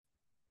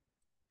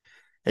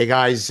Hey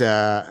guys,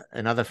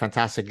 another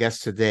fantastic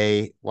guest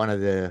today, one of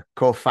the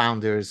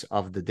co-founders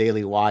of the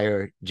Daily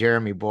Wire,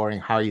 Jeremy Boring.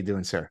 How are you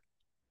doing, sir?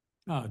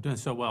 Oh, doing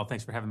so well.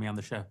 Thanks for having me on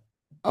the show.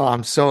 Oh,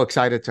 I'm so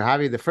excited to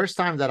have you. The first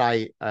time that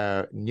I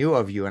knew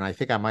of you, and I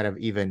think I might have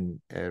even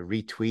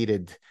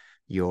retweeted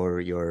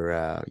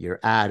your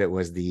ad. It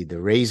was the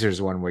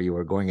razors one where you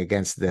were going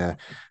against the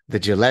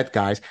Gillette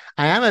guys.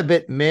 I am a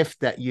bit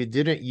miffed that you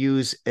didn't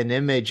use an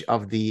image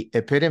of the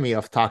epitome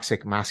of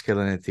toxic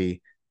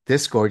masculinity,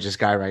 this gorgeous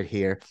guy right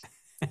here.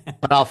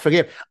 But I'll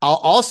forgive. I'll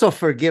also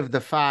forgive the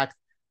fact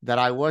that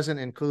I wasn't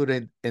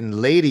included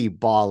in Lady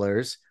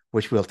Ballers,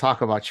 which we'll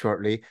talk about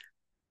shortly.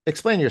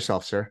 Explain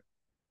yourself, sir.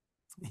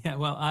 Yeah,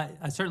 well,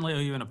 I certainly owe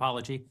you an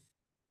apology,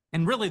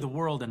 and really the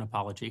world an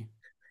apology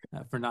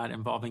for not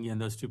involving you in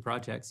those two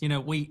projects.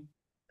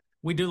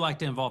 We do like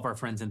to involve our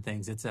friends in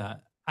things.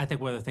 I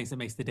think one of the things that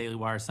makes the Daily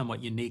Wire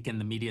somewhat unique in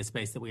the media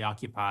space that we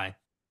occupy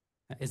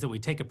is that we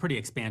take a pretty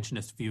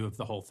expansionist view of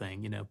the whole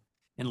thing.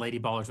 In Lady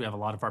Ballers, we have a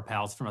lot of our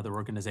pals from other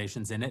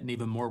organizations in it, and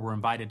even more were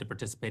invited to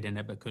participate in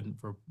it, but couldn't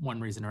for one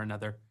reason or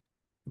another.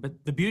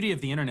 But the beauty of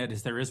the internet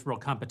is there is real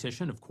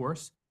competition, of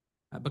course,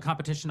 but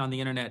competition on the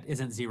internet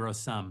isn't zero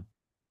sum.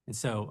 And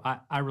so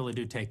I really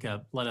do take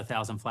a let a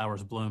thousand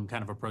flowers bloom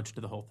kind of approach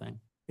to the whole thing.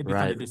 It'd be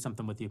fun to Right. do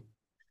something with you.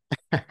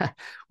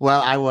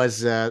 Well, I was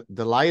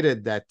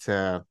delighted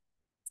that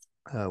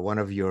one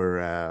of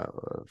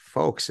your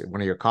folks,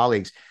 one of your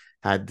colleagues,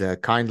 had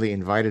kindly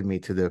invited me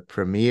to the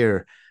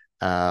premiere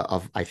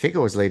of, I think it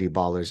was Lady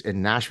Ballers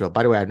in Nashville.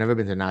 By the way, I've never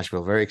been to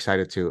Nashville. Very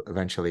excited to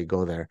eventually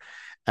go there.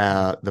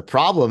 Mm. The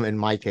problem in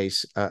my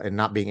case, in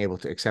not being able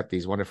to accept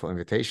these wonderful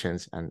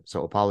invitations, and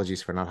so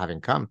apologies for not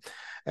having come,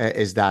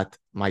 is that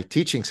my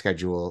teaching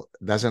schedule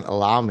doesn't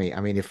allow me.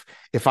 I mean,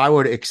 if I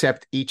were to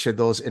accept each of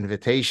those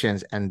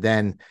invitations and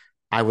then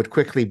I would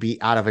quickly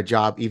be out of a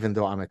job, even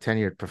though I'm a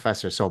tenured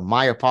professor. So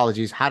my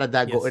apologies. How did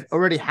that go? Yes. It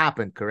already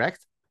happened,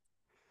 correct?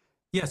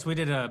 Yes, we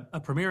did a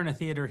premiere in a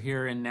theater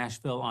here in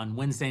Nashville on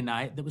Wednesday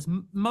night that was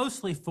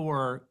mostly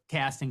for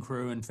cast and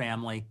crew and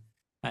family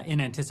in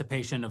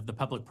anticipation of the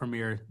public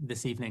premiere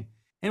this evening.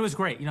 And it was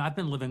great. I've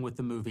been living with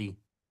the movie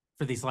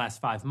for these last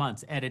 5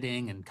 months,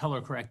 editing and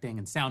color correcting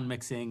and sound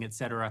mixing, et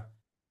cetera.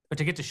 But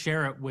to get to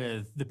share it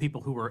with the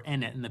people who were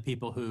in it and the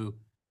people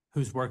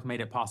whose work made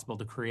it possible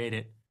to create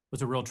it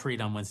was a real treat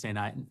on Wednesday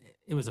night. And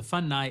it was a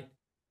fun night.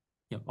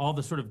 All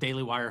the sort of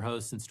Daily Wire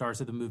hosts and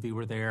stars of the movie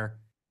were there,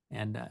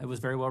 and it was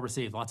very well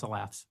received. Lots of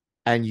laughs.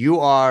 And you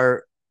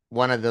are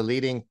one of the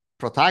leading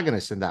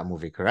protagonists in that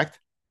movie, correct?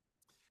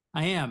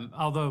 I am,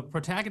 although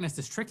protagonist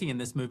is tricky in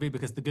this movie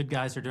because the good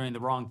guys are doing the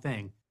wrong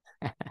thing.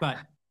 But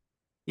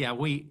yeah,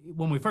 we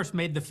when we first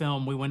made the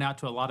film, we went out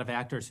to a lot of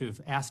actors who've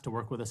asked to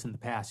work with us in the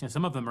past.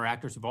 Some of them are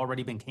actors who've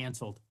already been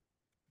canceled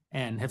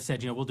and have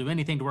said, we'll do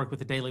anything to work with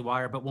the Daily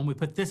Wire. But when we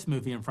put this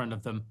movie in front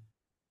of them,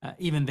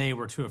 even they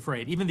were too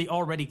afraid. Even the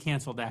already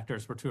canceled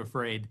actors were too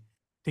afraid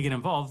to get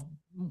involved,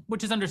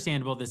 which is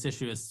understandable. This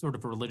issue is sort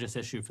of a religious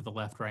issue for the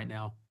left right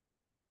now.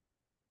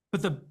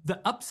 But the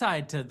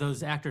upside to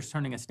those actors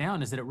turning us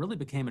down is that it really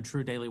became a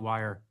true Daily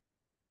Wire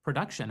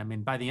production. I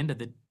mean, by the end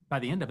of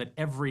it,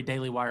 every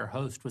Daily Wire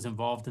host was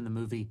involved in the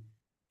movie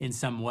in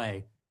some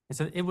way. And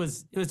so it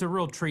was a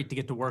real treat to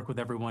get to work with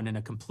everyone in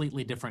a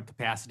completely different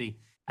capacity.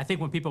 I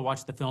think when people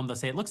watch the film, they'll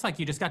say, it looks like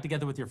you just got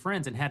together with your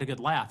friends and had a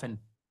good laugh. And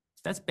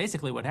that's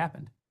basically what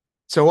happened.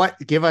 So what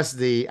give us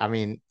I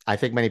mean, I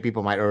think many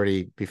people might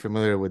already be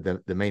familiar with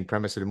the main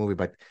premise of the movie,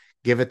 but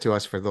give it to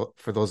us for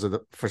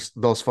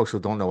those folks who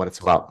don't know what it's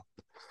about.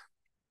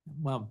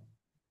 Well,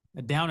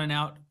 a down and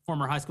out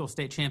former high school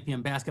state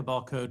champion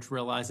basketball coach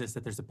realizes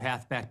that there's a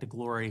path back to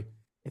glory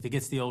if he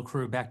gets the old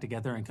crew back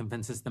together and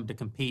convinces them to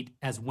compete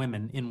as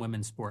women in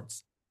women's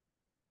sports.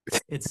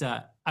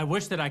 I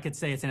wish that I could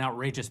say it's an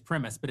outrageous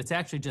premise, but it's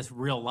actually just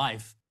real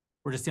life.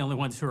 We're just the only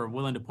ones who are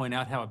willing to point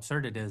out how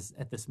absurd it is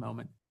at this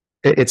moment.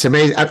 It's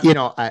amazing.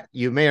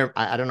 You may or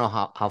I don't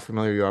know how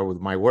familiar you are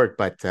with my work,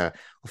 but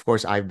of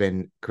course, I've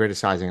been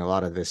criticizing a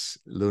lot of this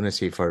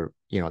lunacy for,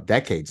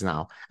 decades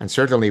now, and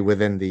certainly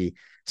within the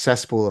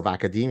cesspool of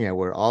academia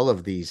where all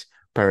of these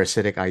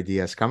parasitic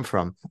ideas come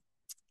from.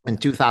 In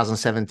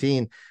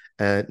 2017,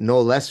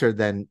 no lesser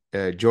than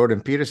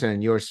Jordan Peterson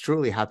and yours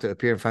truly had to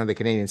appear in front of the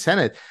Canadian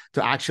Senate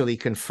to actually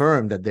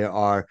confirm that there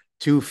are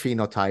two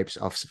phenotypes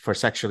for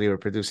sexually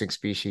reproducing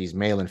species,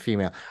 male and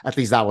female. At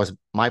least that was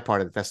my part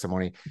of the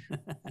testimony.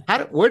 How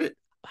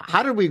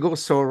did we go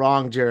so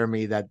wrong,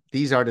 Jeremy, that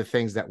these are the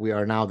things that we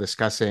are now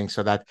discussing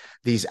so that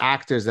these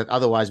actors that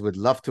otherwise would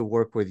love to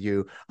work with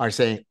you are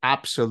saying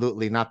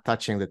absolutely not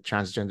touching the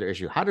transgender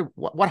issue?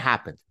 What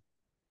happened?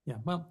 Yeah,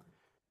 well,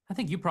 I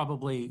think you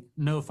probably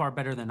know far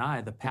better than I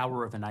the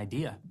power of an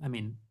idea. I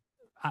mean,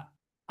 I,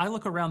 I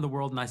look around the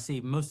world and I see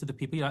most of the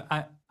people.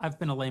 I've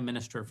been a lay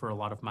minister for a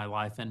lot of my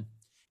life, and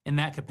in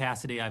that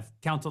capacity, I've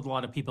counseled a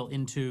lot of people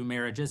into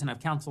marriages, and I've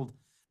counseled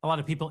a lot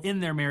of people in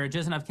their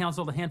marriages, and I've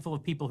counseled a handful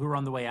of people who are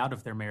on the way out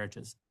of their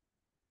marriages.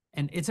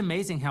 And it's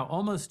amazing how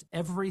almost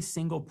every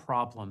single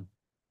problem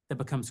that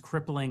becomes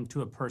crippling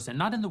to a person,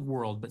 not in the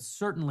world, but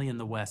certainly in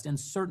the West and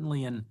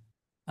certainly in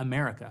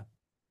America,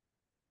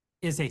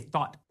 is a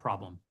thought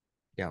problem.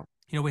 Yeah.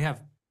 We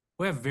have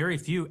very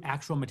few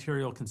actual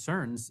material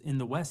concerns in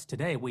the West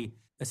today. We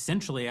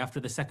essentially, after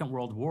the Second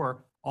World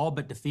War, all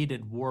but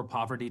defeated war,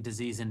 poverty,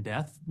 disease, and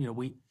death.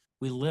 We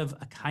live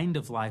a kind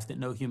of life that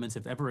no humans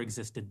have ever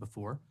existed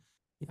before.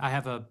 I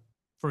have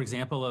for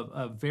example,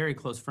 a very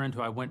close friend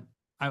who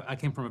I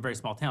came from a very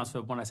small town.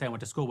 So when I say I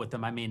went to school with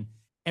them, I mean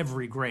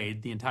every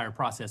grade, the entire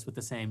process with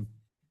the same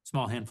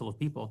small handful of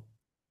people.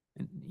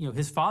 And,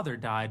 his father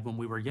died when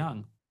we were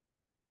young.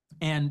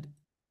 And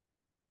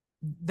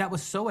that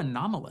was so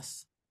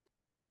anomalous.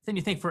 Then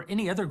you think for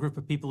any other group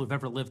of people who've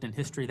ever lived in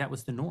history, that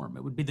was the norm.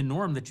 It would be the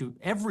norm that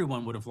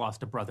everyone would have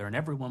lost a brother and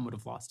everyone would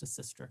have lost a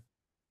sister.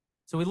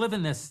 So we live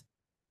in this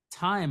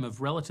time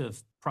of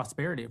relative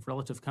prosperity, of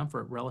relative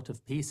comfort,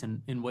 relative peace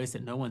in ways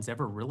that no one's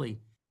ever really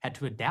had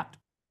to adapt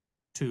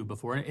to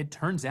before. And it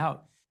turns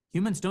out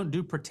humans don't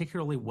do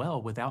particularly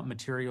well without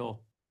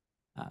material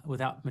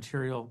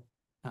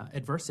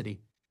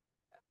adversity.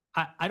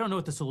 I don't know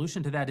what the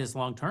solution to that is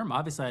long term.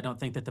 Obviously, I don't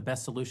think that the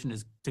best solution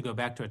is to go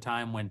back to a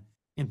time when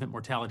infant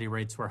mortality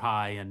rates were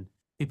high and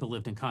people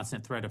lived in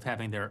constant threat of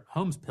having their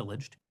homes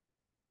pillaged.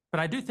 But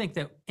I do think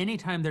that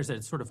anytime there's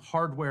a sort of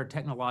hardware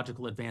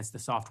technological advance, the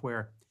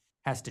software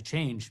has to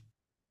change.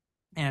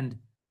 And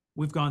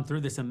we've gone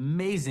through this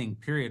amazing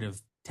period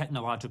of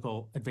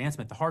technological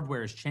advancement. The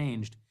hardware has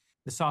changed.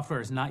 The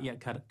software is not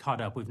yet caught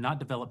up. We've not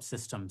developed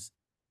systems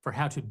for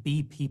how to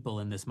be people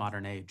in this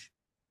modern age.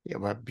 Yeah,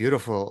 but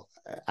beautiful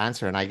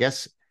answer. And I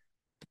guess,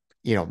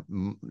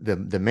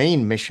 the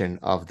main mission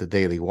of the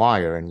Daily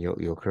Wire, and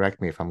you'll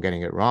correct me if I'm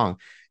getting it wrong,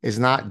 is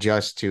not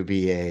just to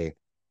be a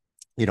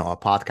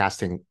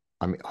podcasting,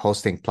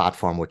 hosting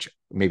platform, which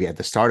maybe at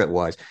the start it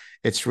was.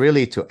 It's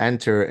really to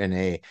enter in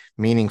a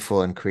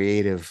meaningful and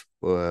creative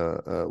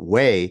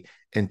way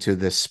into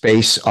the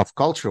space of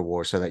culture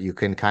war, so that you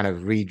can kind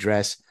of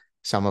redress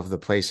some of the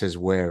places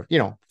where,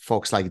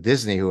 folks like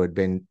Disney, who had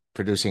been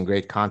producing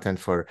great content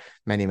for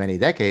many, many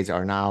decades,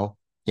 are now,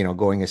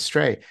 going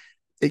astray.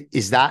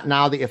 Is that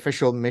now the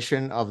official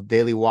mission of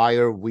Daily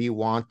Wire? We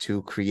want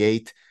to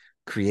create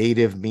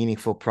creative,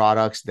 meaningful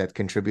products that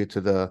contribute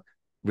to the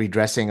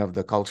redressing of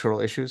the cultural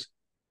issues?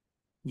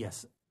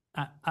 Yes.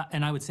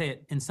 And I would say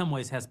it in some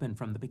ways has been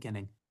from the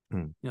beginning.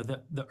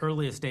 The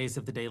earliest days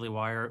of the Daily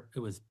Wire, it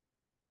was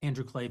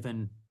Andrew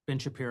Klavan, Ben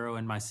Shapiro,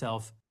 and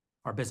myself,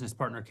 our business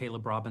partner,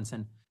 Caleb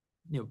Robinson.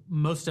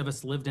 Most of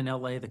us lived in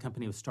LA. The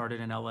company was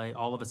started in LA.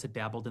 All of us had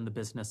dabbled in the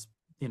business,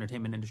 the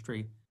entertainment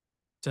industry,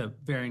 to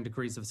varying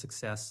degrees of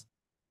success.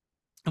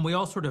 And we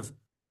all sort of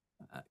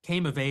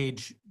came of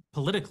age,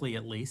 politically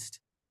at least,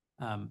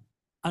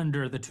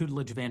 under the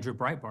tutelage of Andrew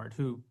Breitbart,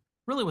 who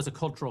really was a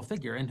cultural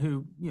figure and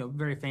who,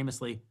 very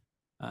famously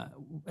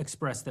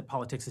expressed that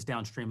politics is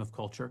downstream of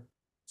culture.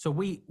 So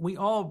we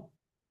all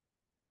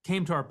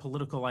came to our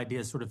political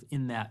ideas sort of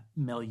in that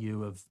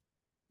milieu of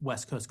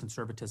West Coast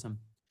conservatism.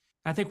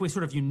 I think we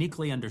sort of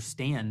uniquely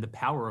understand the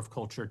power of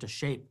culture to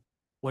shape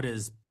what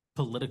is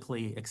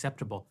politically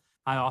acceptable.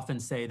 I often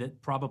say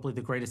that probably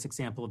the greatest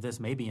example of this,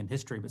 maybe in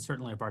history, but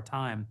certainly of our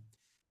time,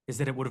 is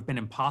that it would have been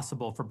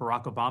impossible for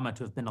Barack Obama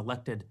to have been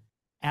elected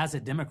as a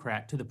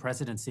Democrat to the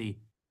presidency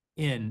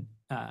in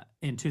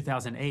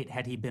 2008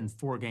 had he been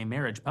for gay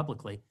marriage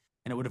publicly.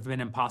 And it would have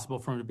been impossible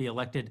for him to be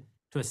elected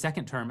to a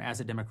second term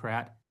as a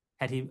Democrat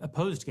had he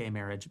opposed gay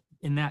marriage.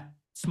 In that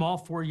small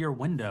 4-year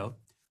window,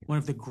 one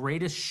of the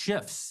greatest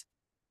shifts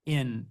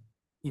in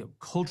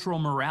cultural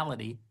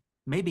morality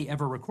maybe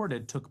ever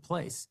recorded took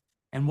place.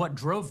 And what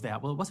drove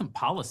that? Well, it wasn't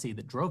policy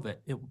that drove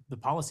it. The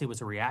policy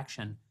was a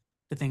reaction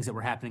to things that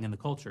were happening in the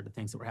culture, to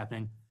things that were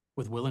happening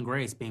with Will and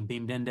Grace being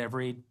beamed into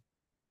every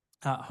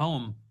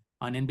home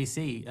on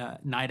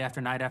NBC night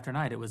after night after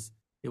night. It was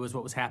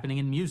what was happening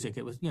in music.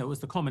 It was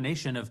the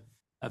culmination of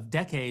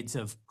decades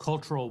of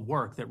cultural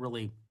work that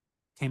really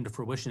came to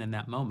fruition in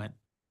that moment.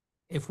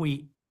 If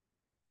we,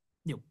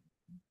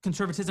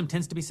 conservatism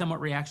tends to be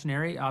somewhat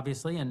reactionary,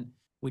 obviously, and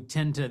we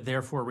tend to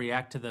therefore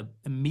react to the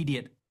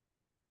immediate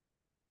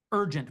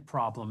urgent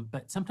problem.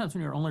 But sometimes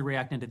when you're only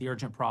reacting to the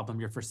urgent problem,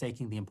 you're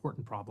forsaking the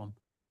important problem.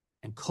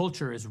 And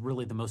culture is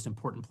really the most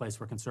important place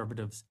where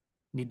conservatives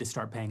need to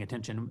start paying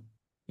attention,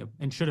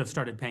 and should have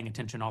started paying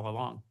attention all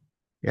along.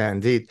 Yeah,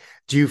 indeed.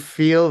 Do you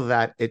feel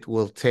that it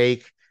will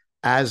take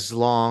as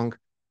long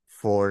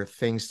for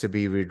things to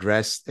be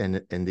redressed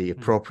in the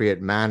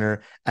appropriate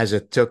manner as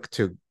it took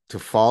to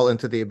fall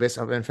into the abyss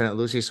of infinite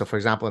Lucy? So, for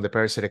example, in the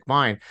parasitic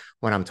mind,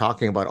 when I'm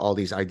talking about all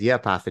these idea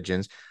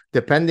pathogens,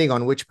 depending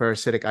on which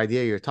parasitic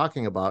idea you're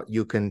talking about,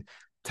 you can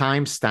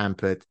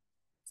timestamp it,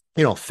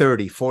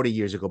 30, 40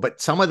 years ago,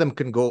 but some of them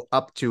can go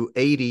up to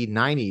 80,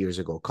 90 years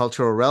ago.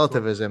 Cultural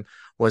relativism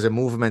was a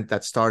movement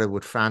that started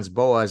with Franz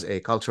Boas, a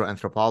cultural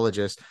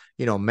anthropologist,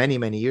 many,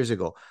 many years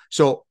ago.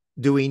 So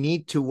do we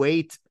need to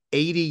wait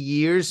 80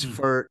 years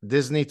for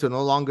Disney to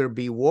no longer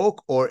be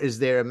woke, or is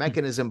there a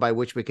mechanism by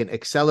which we can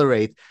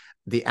accelerate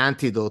the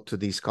antidote to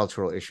these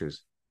cultural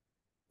issues?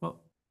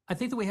 Well, I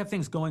think that we have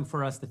things going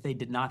for us that they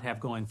did not have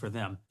going for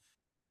them.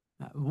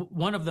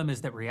 One of them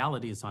is that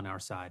reality is on our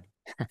side.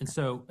 And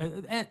so,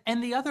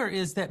 and the other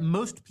is that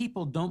most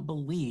people don't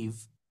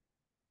believe,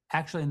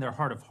 actually in their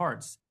heart of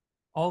hearts,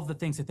 all of the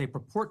things that they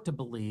purport to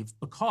believe,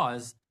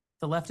 because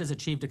the left has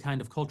achieved a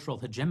kind of cultural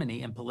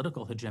hegemony and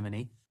political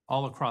hegemony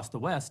all across the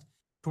West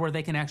to where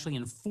they can actually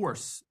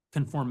enforce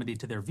conformity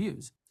to their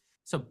views.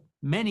 So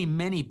many,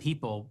 many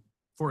people,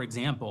 for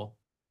example,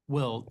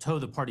 will toe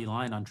the party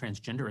line on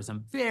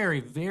transgenderism. Very,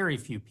 very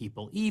few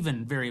people,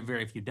 even very,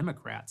 very few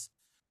Democrats,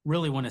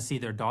 really want to see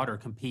their daughter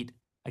compete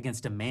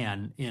against a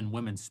man in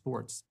women's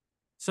sports.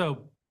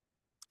 So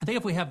I think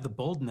if we have the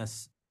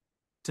boldness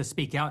to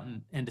speak out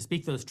and to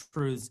speak those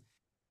truths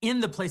in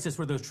the places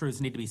where those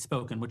truths need to be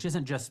spoken, which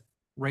isn't just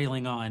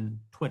railing on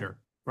Twitter,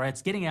 right?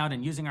 It's getting out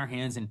and using our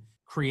hands and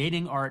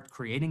creating art,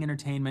 creating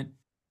entertainment,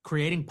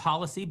 creating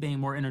policy, being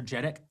more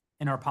energetic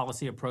in our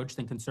policy approach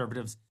than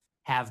conservatives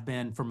have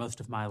been for most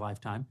of my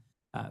lifetime.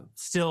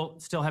 Still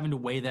having to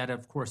weigh that,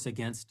 of course,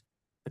 against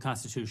the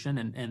Constitution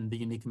and the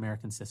unique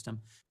American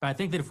system. But I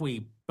think that if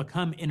we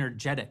become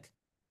energetic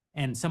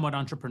and somewhat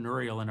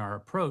entrepreneurial in our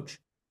approach,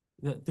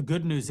 the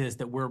good news is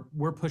that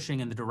we're pushing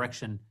in the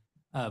direction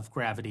of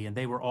gravity, and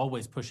they were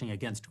always pushing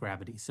against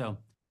gravity. So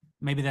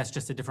maybe that's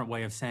just a different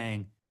way of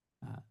saying,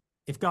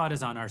 if God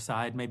is on our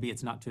side, maybe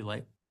it's not too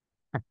late.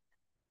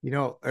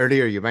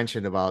 Earlier you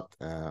mentioned about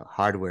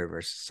hardware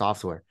versus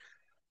software.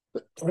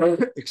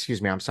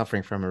 Excuse me, I'm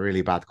suffering from a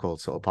really bad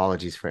cold, so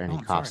apologies for any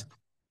coughs.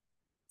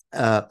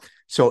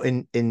 So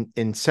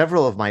in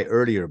several of my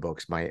earlier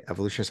books, my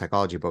evolutionary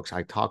psychology books,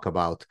 I talk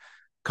about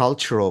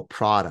cultural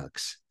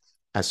products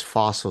as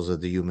fossils of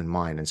the human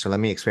mind. And so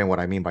let me explain what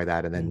I mean by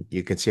that, and then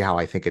you can see how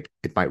I think it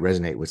might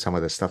resonate with some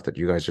of the stuff that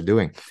you guys are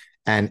doing,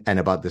 and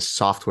about this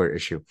software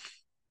issue.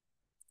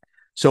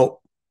 So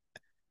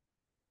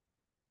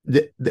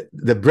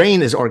the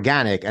brain is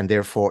organic, and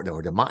therefore,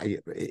 or the mind,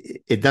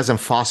 it doesn't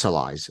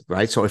fossilize,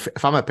 right? So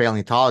if I'm a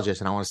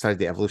paleontologist and I want to study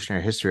the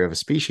evolutionary history of a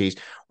species,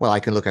 well, I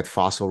can look at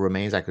fossil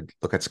remains, I could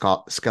look at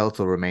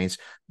skeletal remains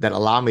that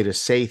allow me to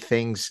say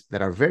things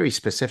that are very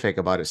specific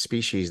about a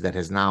species that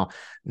has now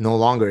no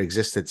longer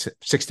existed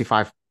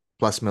 65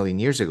 plus million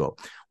years ago.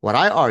 What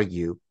I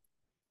argue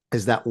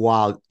is that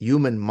while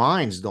human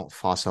minds don't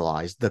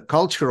fossilize, the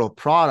cultural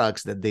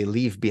products that they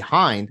leave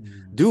behind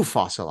do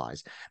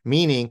fossilize,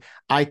 meaning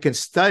I can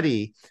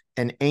study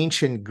an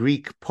ancient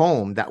Greek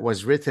poem that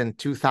was written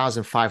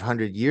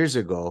 2,500 years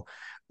ago,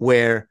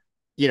 where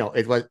they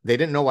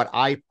didn't know what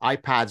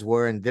iPads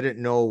were, and didn't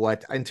know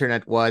what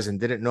internet was,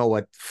 and didn't know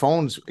what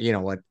phones,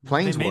 what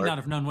planes were. They may not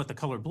have known what the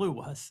color blue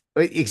was.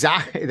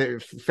 Exactly.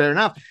 Fair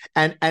enough.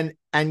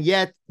 And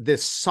yet the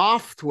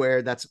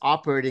software that's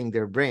operating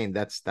their brain,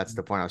 that's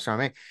the point I was trying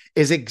to make,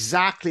 is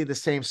exactly the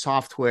same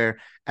software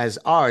as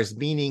ours,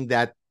 meaning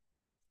that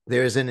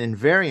there is an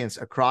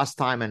invariance across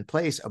time and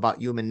place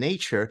about human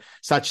nature,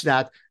 such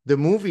that the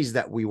movies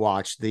that we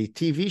watch, the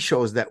TV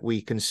shows that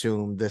we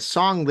consume, the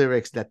song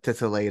lyrics that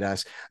titillate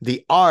us,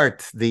 the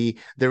art, the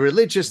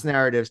religious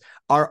narratives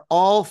are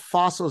all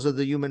fossils of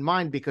the human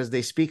mind, because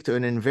they speak to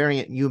an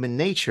invariant human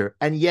nature.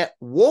 And yet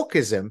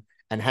wokeism,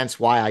 and hence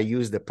why I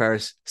use the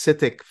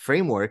parasitic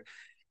framework,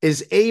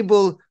 is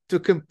able to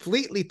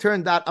completely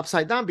turn that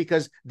upside down,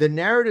 because the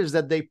narratives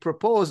that they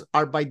propose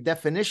are by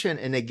definition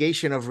a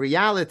negation of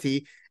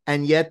reality,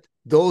 and yet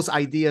those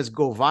ideas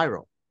go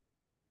viral.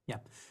 Yeah.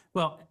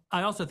 Well,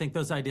 I also think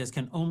those ideas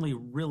can only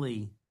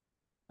really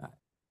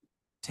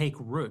take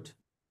root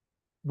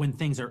when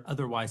things are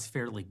otherwise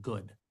fairly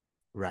good.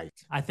 Right.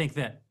 I think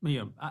that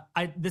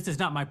this is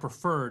not my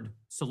preferred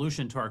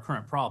solution to our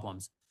current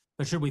problems,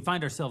 but should we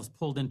find ourselves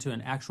pulled into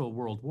an actual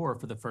world war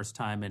for the first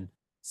time in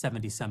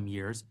 70-some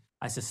years,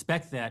 I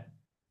suspect that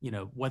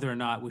whether or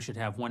not we should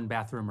have one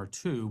bathroom or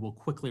two will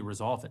quickly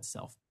resolve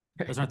itself.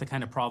 Those aren't the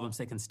kind of problems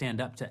that can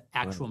stand up to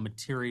actual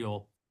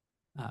material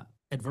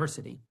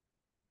adversity.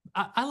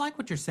 I like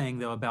what you're saying,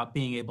 though, about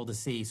being able to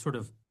see sort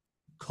of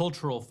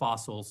cultural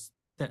fossils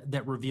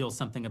that reveal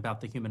something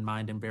about the human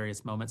mind in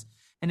various moments.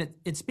 And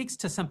it speaks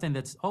to something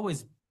that's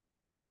always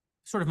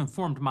sort of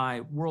informed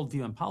my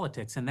worldview in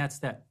politics, and that's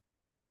that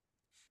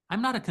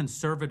I'm not a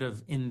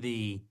conservative in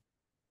the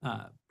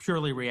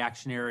purely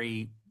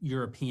reactionary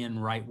European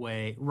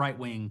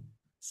right-wing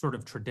sort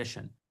of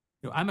tradition.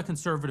 I'm a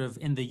conservative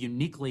in the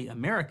uniquely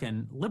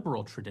American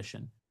liberal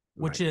tradition,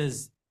 which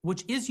is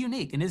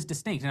unique and is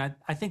distinct. And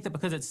I think that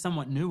because it's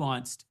somewhat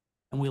nuanced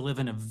and we live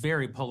in a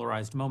very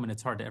polarized moment,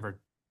 it's hard to ever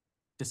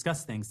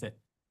discuss things that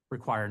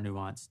require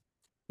nuance.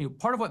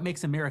 Part of what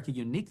makes America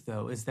unique,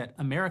 though, is that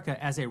America,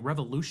 as a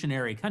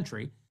revolutionary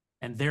country,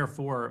 and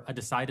therefore a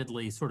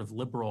decidedly sort of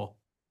liberal,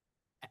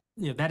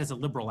 that is a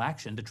liberal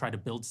action to try to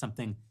build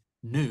something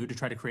new, to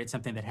try to create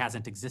something that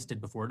hasn't existed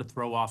before, to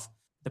throw off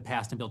the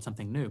past and build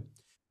something new.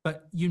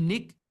 But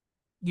unique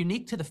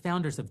to the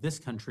founders of this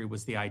country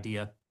was the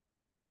idea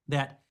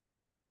that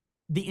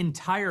the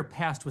entire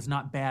past was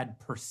not bad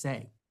per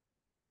se.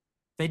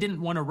 They didn't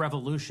want a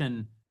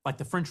revolution like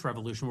the French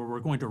Revolution, where we're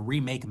going to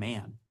remake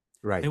man.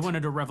 Right. They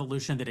wanted a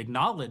revolution that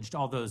acknowledged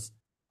all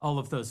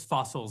of those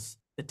fossils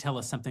that tell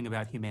us something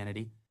about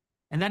humanity,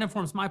 And that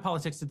informs my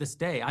politics to this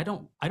day. I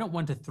don't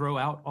want to throw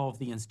out all of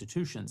the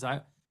institutions.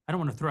 I don't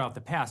want to throw out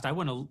the past. I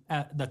want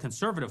to, the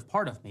conservative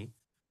part of me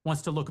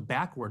wants to look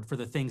backward for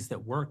the things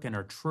that work and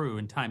are true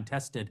and time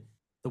tested,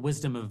 the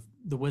wisdom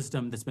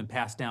that's been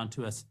passed down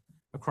to us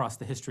across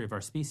the history of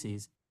our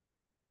species.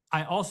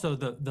 I also,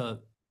 the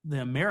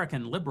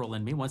American liberal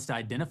in me wants to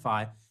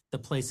identify the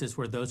places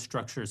where those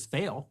structures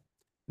fail,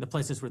 the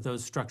places where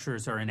those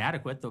structures are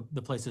inadequate,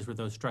 the places where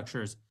those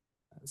structures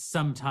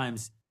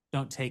sometimes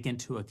don't take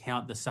into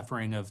account the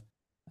suffering of,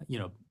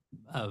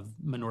 of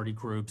minority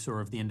groups or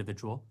of the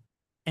individual,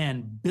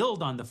 and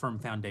build on the firm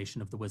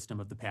foundation of the wisdom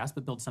of the past,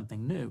 but build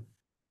something new.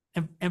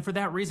 And for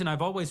that reason,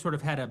 I've always sort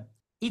of had a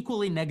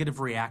equally negative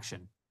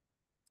reaction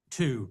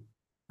to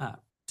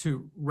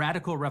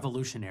radical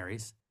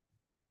revolutionaries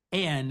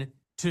and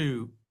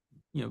to,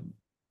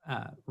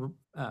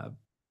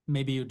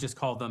 maybe you just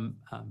call them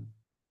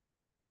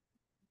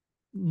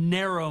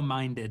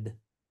narrow-minded,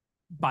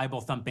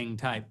 Bible-thumping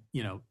type,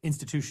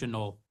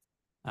 institutional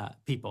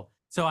people.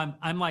 So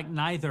I'm like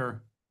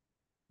neither.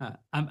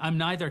 I'm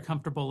neither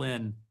comfortable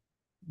in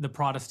the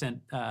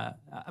Protestant.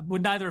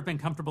 Would neither have been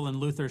comfortable in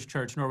Luther's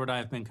church, nor would I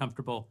have been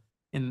comfortable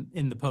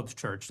in the Pope's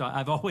church. So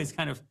I've always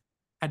kind of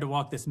had to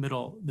walk this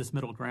middle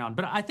ground.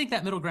 But I think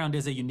that middle ground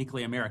is a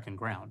uniquely American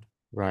ground.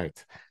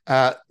 Right.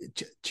 To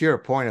your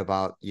point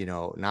about,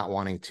 not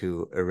wanting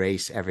to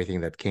erase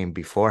everything that came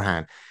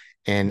beforehand,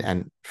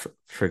 and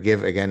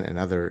forgive again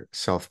another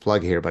self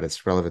plug here, but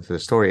it's relevant to the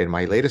story. In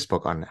my latest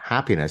book on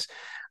happiness,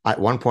 at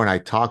one point I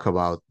talk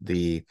about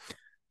the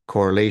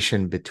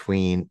correlation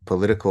between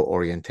political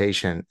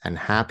orientation and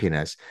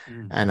happiness,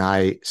 and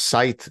I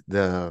cite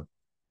the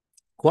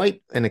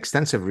quite an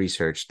extensive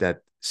research that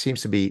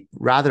seems to be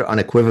rather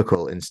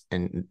unequivocal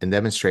in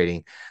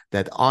demonstrating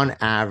that on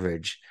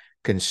average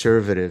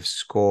conservatives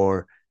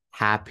score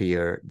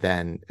happier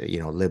than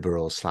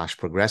liberals /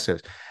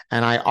 progressives.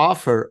 And I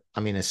offer,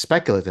 a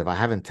speculative, I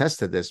haven't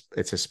tested this,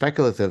 it's a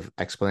speculative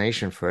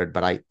explanation for it,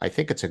 but I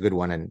think it's a good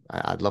one, and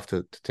I'd love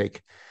to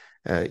take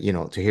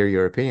to hear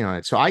your opinion on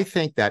it. So I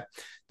think that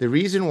the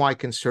reason why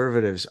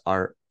conservatives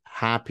are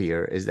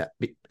happier is that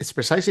it's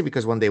precisely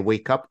because when they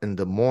wake up in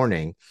the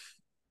morning,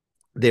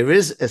 there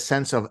is a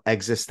sense of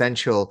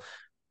existential,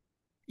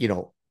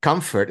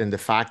 comfort in the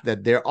fact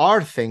that there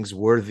are things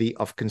worthy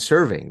of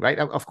conserving, right?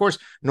 Of course,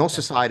 no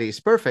society is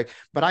perfect,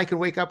 but I can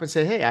wake up and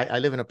say, hey, I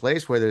live in a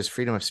place where there's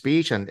freedom of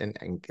speech. And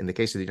in the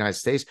case of the United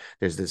States,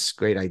 there's this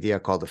great idea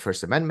called the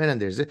First Amendment.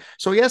 And there's it.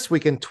 So yes, we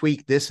can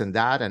tweak this and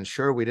that. And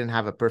sure, we didn't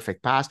have a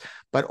perfect past.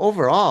 But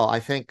overall, I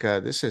think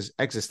this is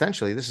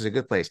a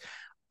good place.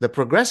 The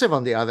progressive,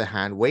 on the other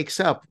hand, wakes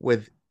up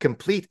with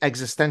complete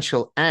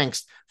existential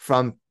angst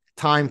from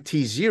time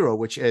T0,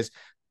 which is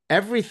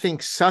everything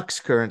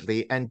sucks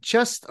currently, and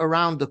just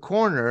around the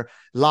corner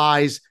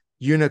lies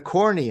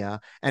unicornia.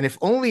 And if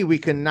only we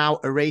can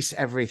now erase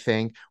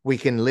everything, we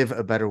can live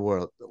a better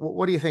world.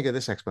 What do you think of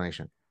this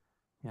explanation?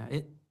 Yeah,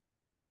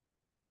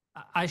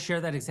 I share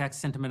that exact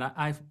sentiment.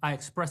 I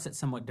express it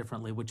somewhat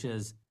differently, which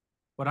is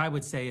what I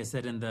would say is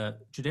that in the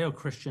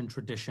Judeo-Christian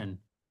tradition,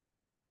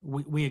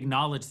 we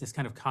acknowledge this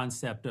kind of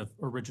concept of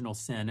original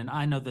sin. And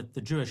I know that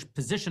the Jewish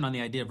position on the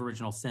idea of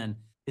original sin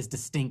is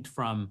distinct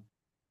from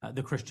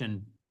the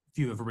Christian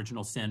view of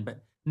original sin,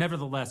 but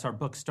nevertheless, our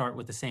books start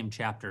with the same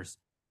chapters,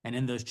 and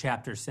in those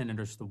chapters, sin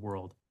enters the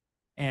world,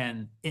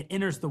 and it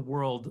enters the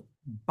world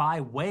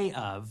by way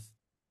of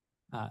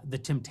the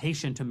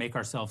temptation to make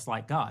ourselves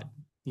like God.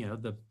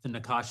 The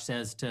Nakash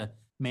says to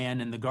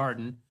man in the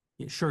garden,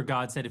 sure,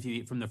 God said, if you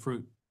eat from the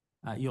fruit,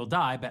 you'll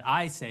die, but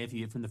I say, if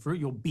you eat from the fruit,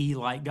 you'll be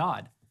like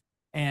God.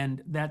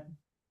 And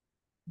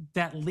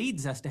that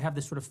leads us to have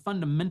this sort of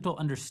fundamental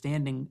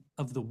understanding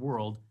of the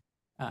world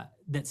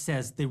that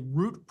says the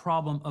root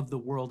problem of the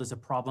world is a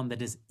problem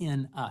that is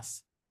in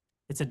us.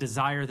 It's a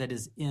desire that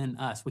is in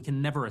us. We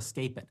can never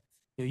escape it.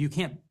 You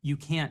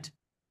can't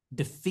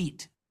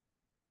defeat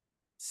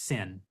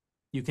sin.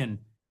 You can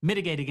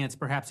mitigate against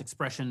perhaps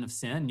expression of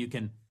sin. You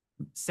can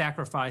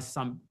sacrifice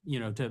some,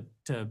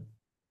 to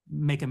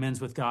make amends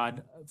with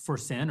God for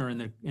sin, or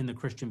in the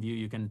Christian view,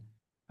 you can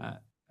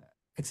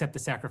accept the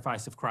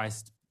sacrifice of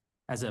Christ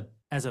as a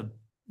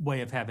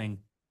way of having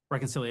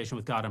reconciliation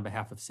with God on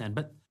behalf of sin.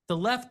 But the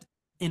left,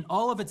 in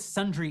all of its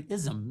sundry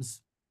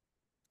isms,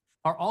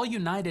 are all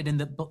united in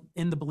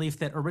the belief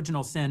that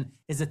original sin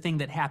is a thing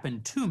that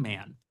happened to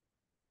man,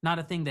 not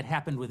a thing that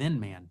happened within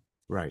man.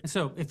 Right. And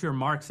so if you're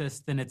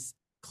Marxist, then it's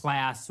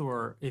class,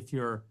 or if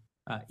you're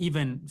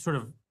even sort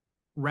of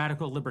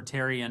radical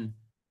libertarian,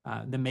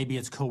 then maybe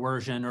it's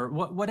coercion, or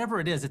whatever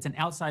it is. It's an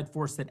outside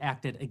force that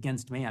acted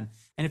against man.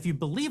 And if you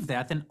believe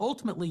that, then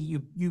ultimately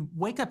you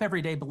wake up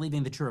every day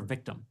believing that you're a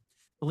victim,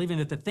 believing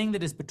that the thing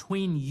that is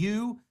between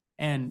you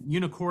and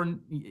unicornia,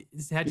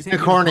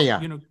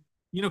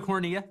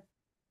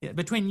 yeah,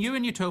 between you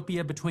and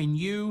utopia, between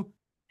you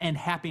and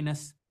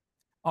happiness,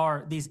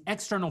 are these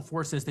external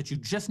forces that you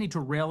just need to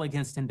rail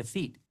against and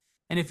defeat.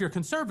 And if you're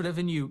conservative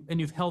and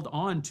you've held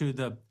on to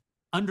the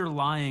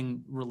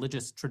underlying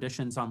religious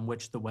traditions on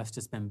which the West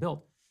has been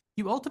built,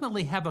 you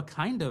ultimately have a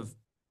kind of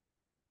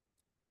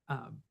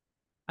um,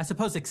 I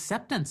suppose,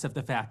 acceptance of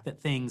the fact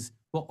that things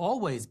will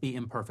always be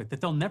imperfect,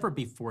 that they'll never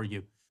be for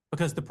you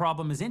because the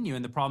problem is in you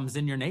and the problem is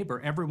in your neighbor.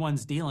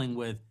 Everyone's dealing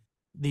with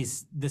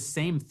the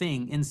same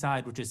thing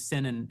inside, which is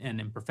sin and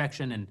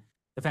imperfection and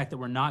the fact that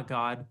we're not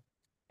God.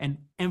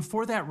 And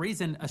for that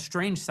reason, a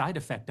strange side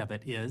effect of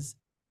it is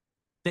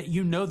that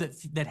you know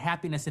that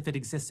happiness, if it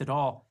exists at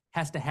all,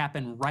 has to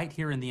happen right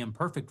here in the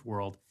imperfect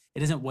world.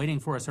 It isn't waiting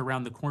for us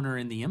around the corner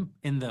in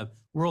the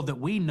world that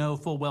we know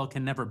full well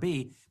can never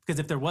be. Because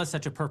if there was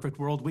such a perfect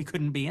world, we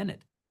couldn't be in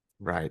it.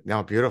 Right.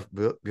 No,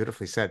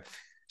 beautifully said.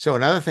 So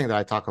another thing that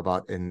I talk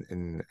about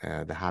in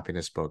the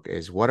happiness book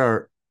is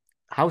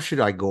how should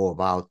I go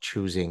about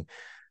choosing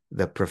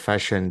the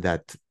profession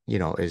that,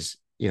 is,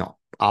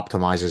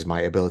 optimizes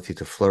my ability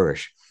to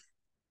flourish.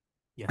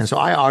 And Yes. so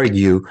I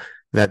argue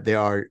that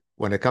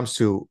when it comes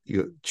to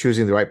you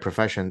choosing the right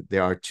profession,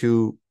 there are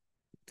two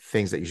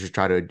things that you should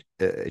try to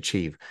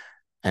achieve.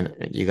 And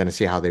you're going to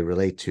see how they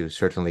relate to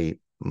certainly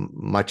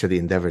much of the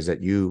endeavors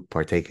that you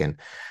partake in.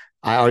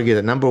 I argue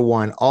that number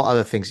one, all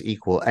other things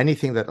equal,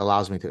 anything that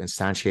allows me to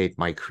instantiate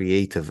my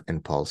creative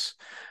impulse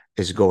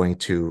is going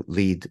to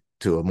lead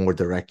to a more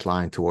direct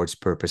line towards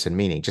purpose and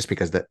meaning, just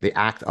because the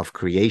act of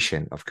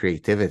creation, of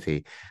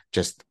creativity,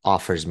 just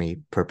offers me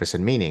purpose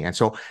and meaning. And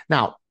so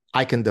now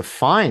I can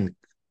define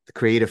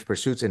creative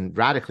pursuits in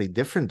radically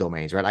different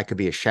domains, right? I could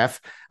be a chef,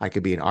 I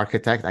could be an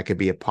architect, I could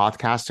be a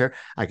podcaster,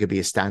 I could be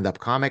a stand-up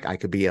comic, I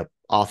could be an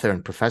author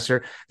and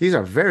professor. These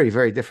are very,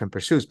 very different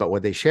pursuits, but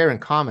what they share in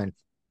common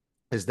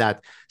is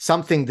that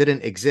something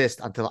didn't exist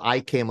until I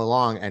came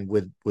along, and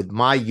with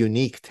my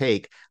unique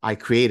take, I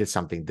created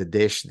something: the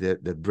dish,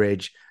 the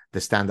bridge,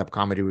 the stand-up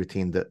comedy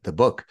routine, the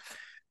book.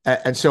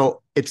 And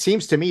so it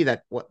seems to me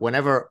that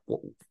whatever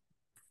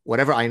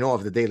I know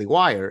of the Daily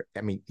Wire,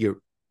 I mean, you're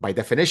by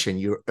definition,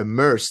 you're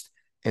immersed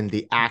in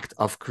the act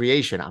of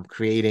creation. I'm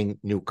creating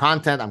new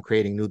content. I'm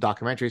creating new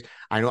documentaries.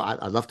 I know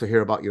I'd love to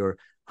hear about your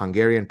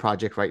Hungarian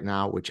project right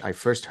now, which I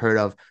first heard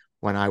of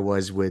when I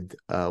was with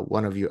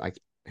one of you.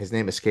 His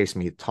name escapes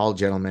me, tall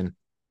gentleman.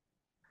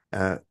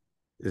 Uh,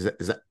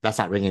 that's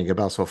not ringing a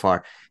bell so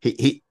far.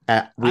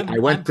 I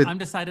went to I'm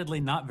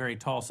decidedly not very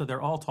tall, so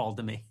they're all tall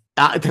to me.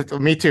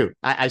 Me too.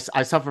 I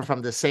suffer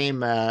from the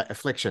same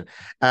affliction.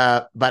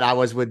 But I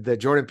was with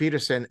Jordan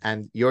Peterson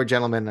and your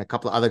gentleman and a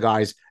couple of other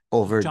guys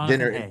over Jonathan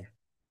dinner. Hay.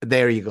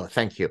 There you go.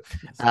 Thank you.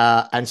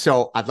 Yes. And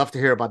so I'd love to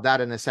hear about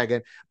that in a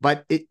second.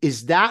 But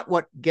is that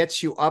what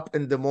gets you up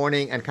in the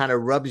morning and kind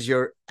of rubs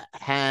your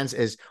hands?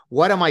 Is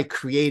what am I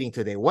creating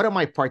today? What am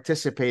I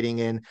participating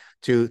in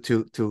to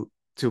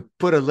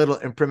put a little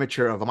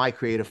imprimatur of my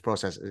creative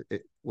process?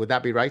 Would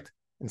that be right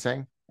in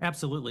saying?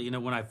 Absolutely.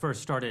 When I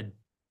first started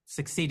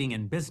succeeding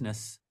in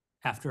business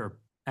after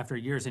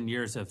years and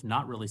years of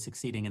not really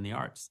succeeding in the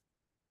arts,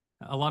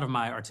 a lot of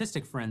my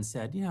artistic friends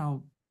said,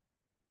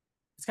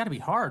 it's got to be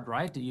hard,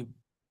 right? You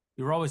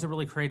were always a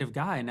really creative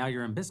guy, and now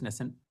you're in business.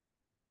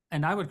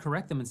 And I would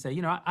correct them and say,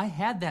 I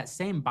had that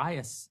same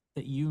bias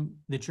that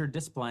you're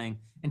displaying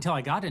until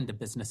I got into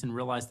business and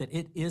realized that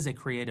it is a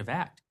creative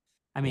act.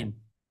 I mean,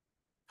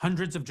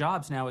 hundreds of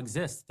jobs now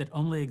exist that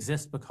only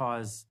exist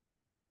because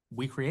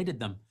we created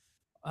them.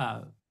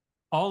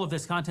 All of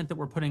this content that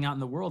we're putting out in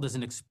the world is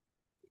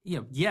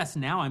yes,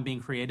 now I'm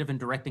being creative and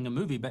directing a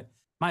movie, but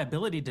my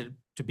ability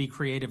to be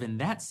creative in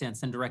that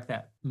sense and direct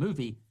that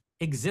movie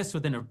exists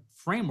within a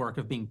framework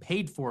of being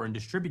paid for and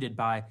distributed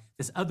by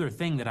this other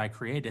thing that I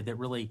created that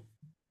really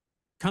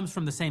comes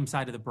from the same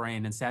side of the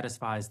brain and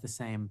satisfies the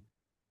same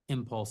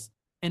impulse.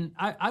 And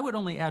I would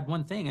only add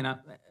one thing, and I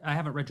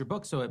haven't read your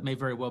book, so it may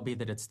very well be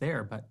that it's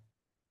there, but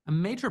a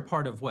major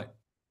part of what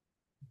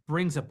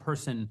brings a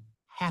person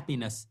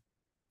happiness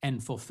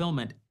and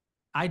fulfillment,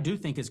 I do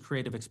think, is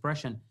creative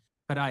expression,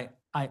 but I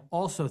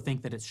also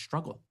think that it's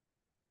struggle.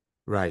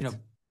 Right. I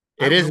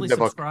It is really the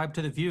book. subscribe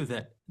to the view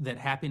that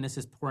happiness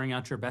is pouring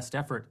out your best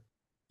effort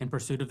in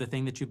pursuit of the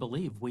thing that you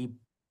believe. We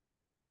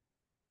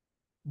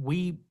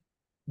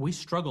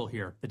struggle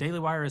here. The Daily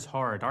Wire is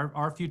hard.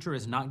 Our future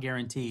is not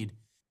guaranteed.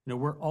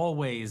 We're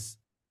always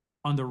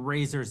on the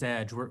razor's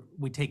edge.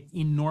 We take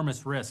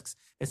enormous risks.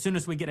 As soon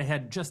as we get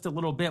ahead just a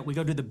little bit, we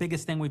go do the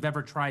biggest thing we've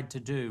ever tried to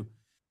do.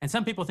 And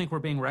some people think we're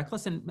being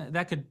reckless, and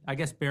that could, I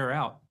guess, bear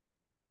out.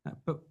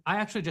 But I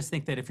actually just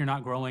think that if you're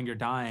not growing, you're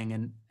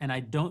dying. And I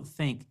don't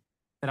think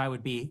that I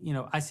would be,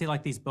 I see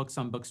like these books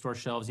on bookstore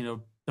shelves,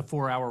 the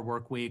 4-hour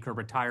work week or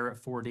retire at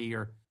 40,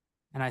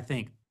 and I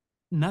think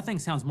nothing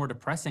sounds more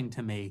depressing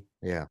to me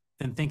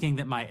than thinking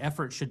that my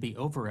effort should be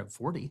over at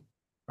 40,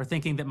 or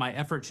thinking that my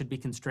effort should be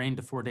constrained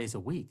to 4 days a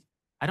week.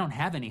 I don't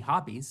have any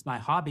hobbies. My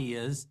hobby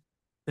is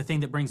the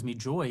thing that brings me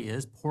joy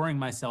is pouring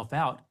myself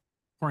out,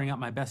 pouring out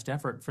my best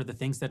effort for the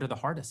things that are the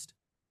hardest.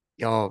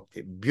 Oh,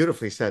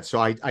 beautifully said. So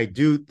I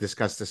do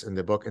discuss this in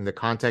the book in the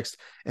context.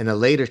 In a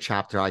later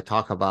chapter, I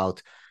talk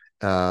about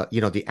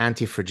the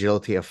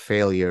anti-fragility of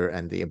failure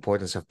and the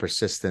importance of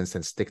persistence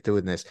and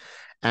stick-to-itiveness.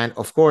 And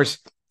of course,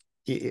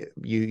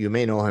 you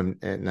may know him,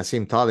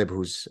 Nassim Taleb,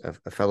 who's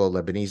a fellow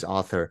Lebanese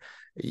author,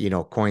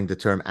 coined the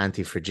term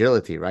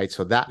anti-fragility, right?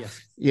 So that,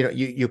 Yes.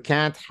 you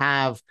can't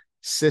have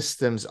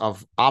systems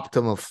of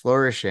optimal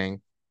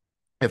flourishing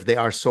if they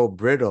are so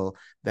brittle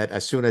that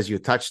as soon as you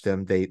touch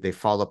them, they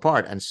fall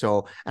apart. And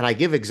so, and I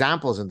give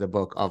examples in the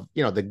book of,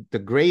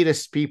 the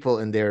greatest people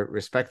in their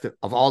respective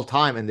of all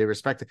time in their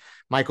respective.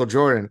 Michael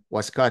Jordan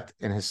was cut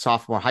in his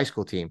sophomore high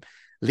school team.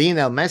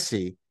 Lionel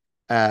Messi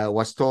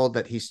was told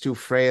that he's too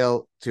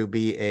frail to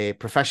be a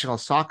professional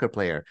soccer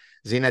player.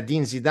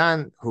 Zinedine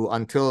Zidane, who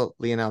until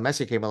Lionel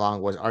Messi came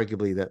along was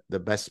arguably the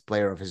best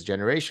player of his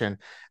generation,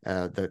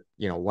 that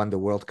won the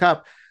World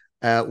Cup,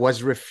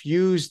 was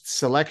refused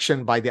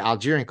selection by the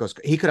Algerian coach.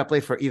 He could have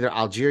played for either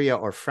Algeria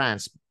or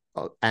France.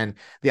 And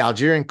the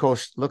Algerian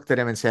coach looked at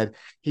him and said,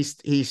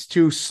 he's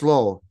too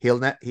slow.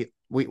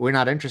 We're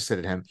not interested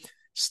in him.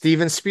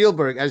 Steven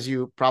Spielberg, as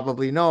you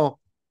probably know,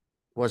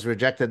 was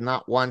rejected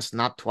not once,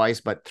 not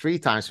twice, but 3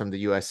 times from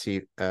the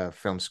USC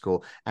film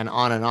school, and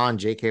on,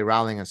 J.K.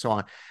 Rowling, and so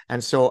on.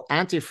 And so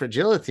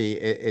anti-fragility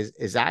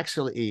is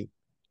actually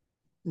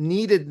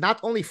needed not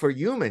only for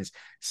humans.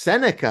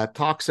 Seneca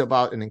talks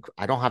about, and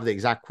I don't have the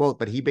exact quote,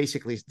 but he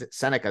basically,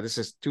 Seneca, this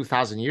is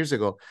 2,000 years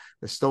ago,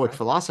 the Stoic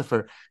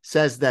philosopher,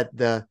 says that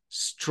the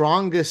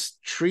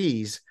strongest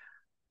trees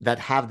that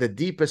have the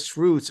deepest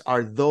roots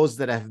are those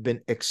that have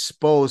been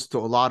exposed to a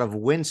lot of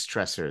wind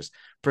stressors,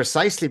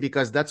 precisely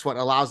because that's what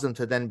allows them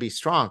to then be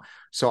strong.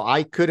 So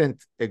I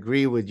couldn't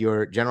agree with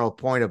your general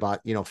point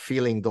about,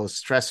 feeling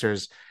those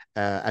stressors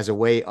as a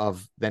way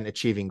of then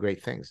achieving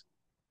great things.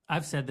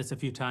 I've said this a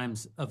few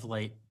times of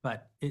late,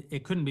 but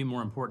it couldn't be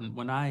more important.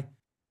 When I,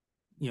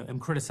 am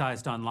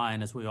criticized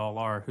online, as we all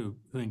are, who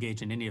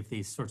engage in any of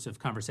these sorts of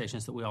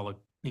conversations that we all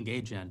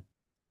engage in,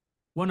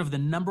 one of the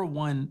number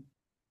one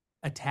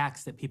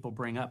attacks that people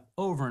bring up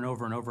over and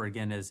over and over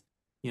again is,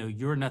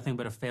 you're nothing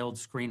but a failed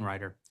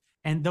screenwriter.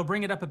 And they'll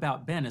bring it up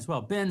about Ben as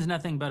well. Ben's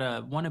nothing but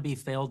a wannabe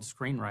failed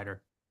screenwriter.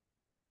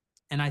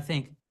 And I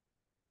think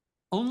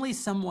only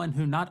someone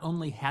who not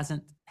only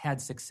hasn't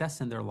had success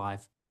in their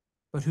life,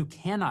 but who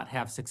cannot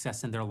have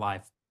success in their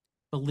life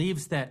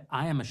believes that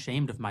I am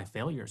ashamed of my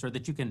failures, or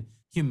that you can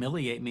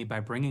humiliate me by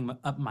bringing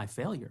up my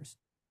failures.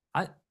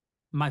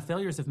 My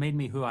failures have made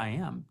me who I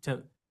am.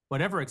 To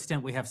whatever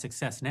extent we have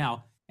success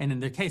now, and in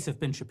the case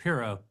of Ben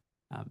Shapiro,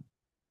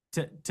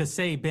 to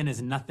say Ben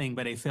is nothing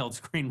but a failed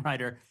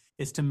screenwriter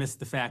is to miss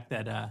the fact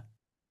that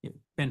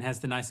Ben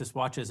has the nicest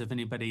watches of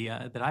anybody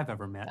that I've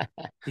ever met.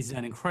 He's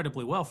done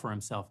incredibly well for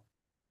himself.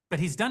 But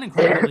he's done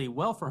incredibly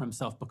well for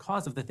himself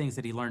because of the things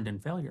that he learned in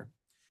failure.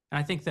 And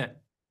I think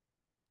that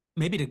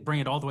maybe to bring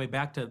it all the way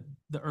back to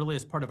the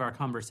earliest part of our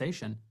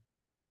conversation,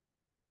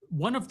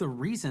 one of the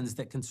reasons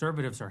that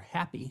conservatives are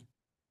happy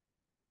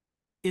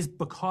is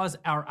because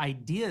our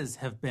ideas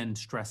have been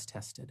stress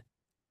tested.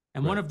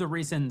 And one of the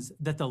reasons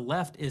that the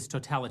left is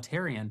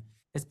totalitarian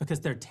is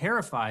because they're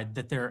terrified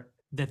that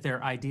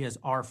their ideas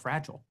are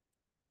fragile.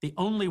 The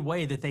only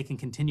way that they can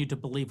continue to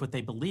believe what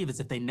they believe is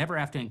if they never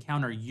have to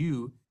encounter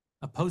you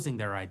opposing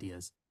their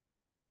ideas.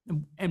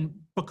 And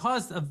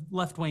because of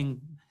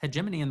left-wing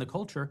hegemony in the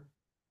culture,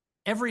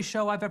 every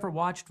show I've ever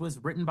watched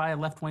was written by a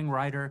left-wing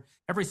writer.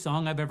 Every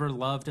song I've ever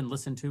loved and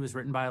listened to is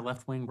written by a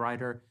left-wing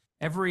writer.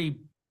 I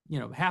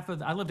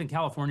lived in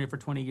California for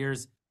 20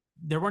 years.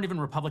 There weren't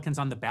even Republicans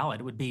on the ballot.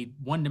 It would be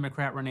one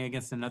Democrat running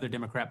against another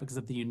Democrat because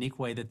of the unique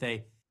way that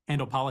they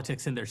handle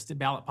politics in their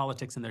ballot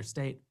politics in their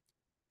state.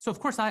 So of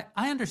course I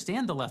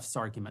understand the left's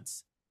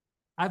arguments.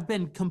 I've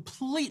been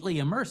completely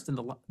immersed in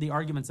the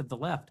arguments of the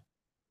left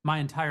my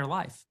entire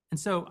life. And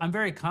so I'm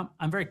very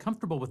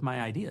comfortable with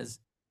my ideas.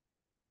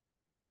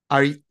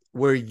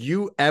 Were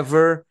you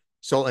ever,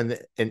 so in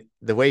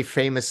the way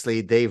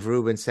famously Dave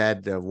Rubin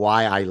said,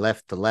 why I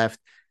left the left,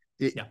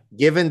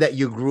 given that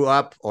you grew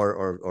up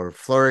or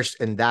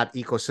flourished in that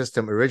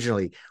ecosystem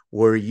originally,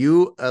 were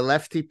you a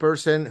lefty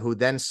person who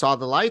then saw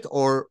the light,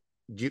 or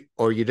you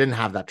didn't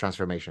have that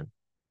transformation?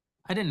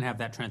 I didn't have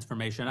that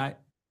transformation. I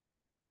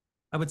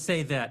would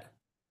say that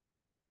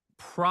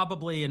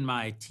probably in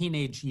my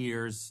teenage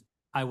years,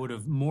 I would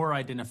have more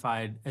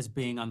identified as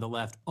being on the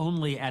left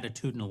only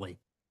attitudinally.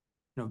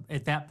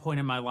 At that point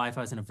in my life,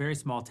 I was in a very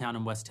small town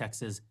in West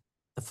Texas,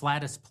 the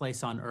flattest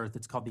place on earth.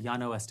 It's called the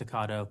Llano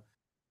Estacado.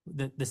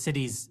 The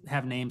cities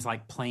have names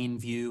like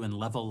Plainview and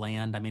Level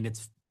Land. I mean,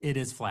 it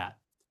is flat.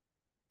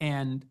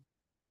 And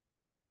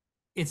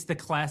it's the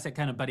classic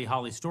kind of Buddy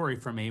Holly story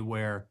for me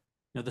where,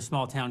 the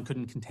small town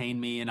couldn't contain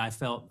me and I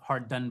felt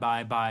hard done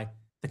by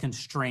the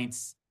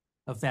constraints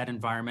of that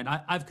environment.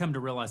 I've come to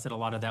realize that a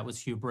lot of that was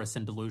hubris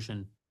and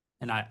delusion.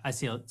 And I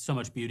see so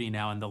much beauty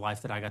now in the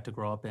life that I got to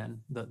grow up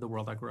in, the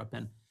world I grew up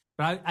in.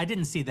 But I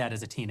didn't see that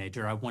as a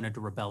teenager. I wanted to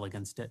rebel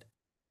against it.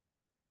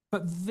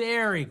 But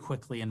very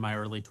quickly in my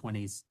early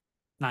 20s,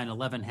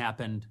 9/11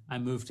 happened. I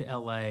moved to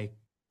LA. And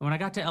when I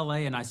got to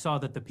LA and I saw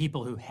that the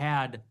people who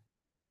had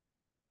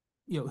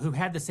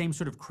the same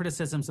sort of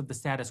criticisms of the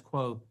status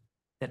quo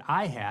that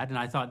I had, and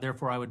I thought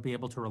therefore I would be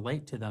able to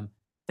relate to them,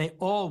 they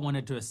all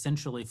wanted to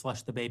essentially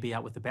flush the baby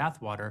out with the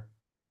bathwater.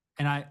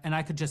 And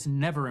I could just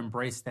never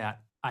embrace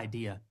that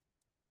idea.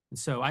 And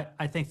so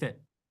I think that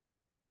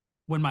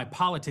when my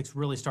politics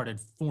really started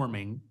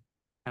forming,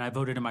 and I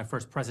voted in my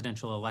first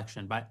presidential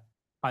election,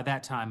 by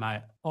that time,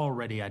 I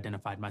already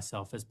identified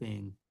myself as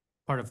being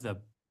part of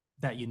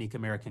that unique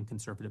American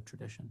conservative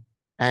tradition.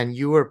 And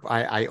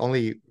I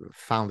only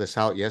found this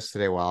out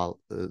yesterday while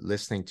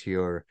listening to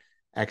your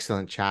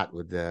excellent chat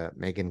with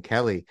Megan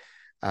Kelly.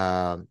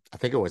 I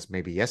think it was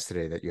maybe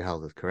yesterday that you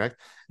held it, correct?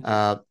 Indeed.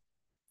 Uh,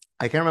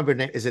 I can't remember the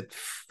name. Is it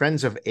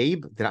Friends of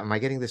Abe? Am I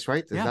getting this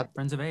right? Is Yeah, that?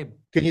 Friends of Abe.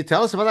 Can you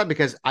tell us about that?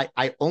 Because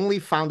I only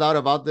found out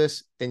about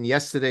this in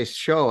yesterday's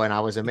show, and I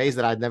was Yeah. amazed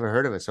that I'd never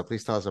heard of it. So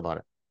please tell us about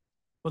it.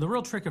 Well, the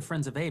real trick of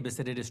Friends of Abe is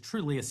that it is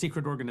truly a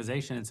secret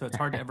organization, and so it's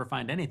hard to ever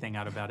find anything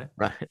out about it.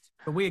 Right.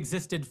 But we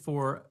existed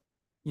for,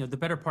 the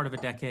better part of a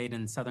decade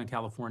in Southern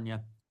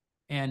California,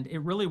 and it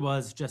really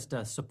was just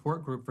a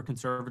support group for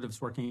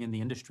conservatives working in the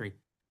industry.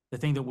 The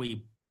thing that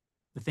we,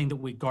 the thing that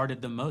we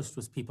guarded the most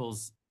was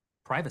people's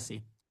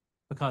privacy,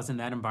 because in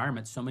that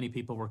environment, so many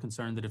people were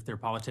concerned that if their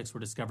politics were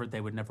discovered, they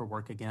would never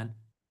work again.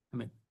 I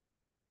mean,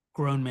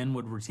 grown men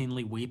would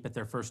routinely weep at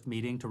their first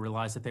meeting to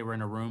realize that they were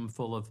in a room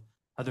full of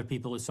other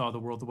people who saw the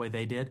world the way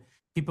they did.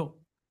 People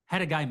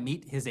had a guy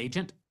meet his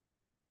agent.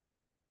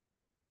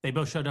 They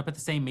both showed up at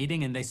the same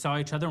meeting and they saw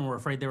each other and were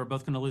afraid they were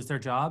both going to lose their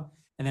job,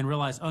 and then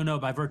realized, oh no,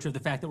 by virtue of the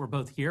fact that we're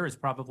both here, it's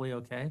probably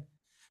okay.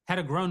 Had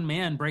a grown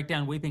man break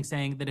down weeping,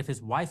 saying that if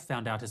his wife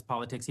found out his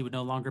politics, he would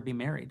no longer be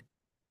married.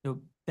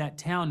 That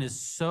town is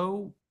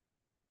so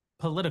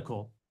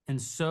political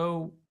and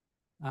so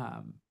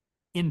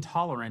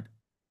intolerant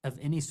of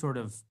any sort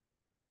of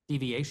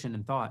deviation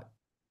in thought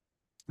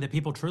that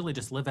people truly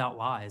just live out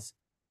lies.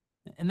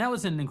 And that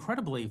was an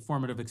incredibly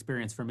formative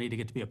experience for me to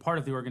get to be a part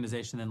of the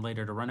organization and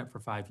later to run it for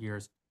 5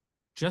 years,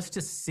 just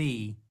to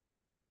see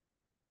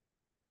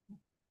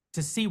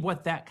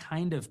what that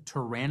kind of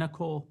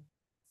tyrannical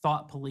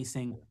thought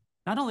policing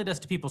not only does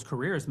to people's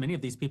careers. Many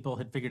of these people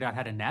had figured out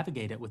how to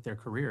navigate it with their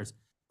careers,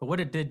 but what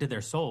it did to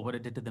their soul, what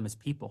it did to them as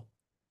people.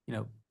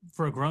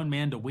 For a grown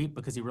man to weep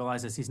because he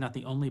realizes he's not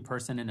the only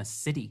person in a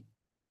city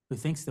who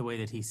thinks the way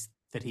that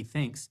he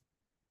thinks,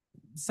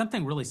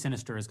 something really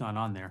sinister has gone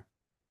on there.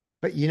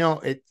 But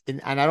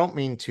and I don't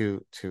mean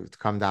to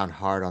come down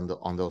hard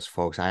on those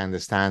folks. I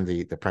understand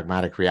the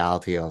pragmatic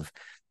reality of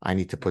I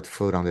need to put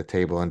food on the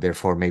table, and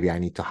therefore maybe I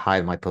need to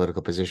hide my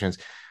political positions.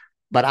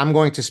 But I'm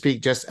going to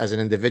speak just as an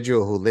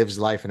individual who lives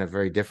life in a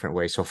very different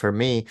way. So for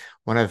me,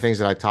 one of the things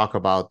that I talk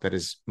about that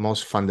is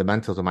most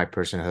fundamental to my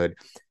personhood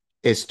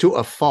is, to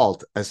a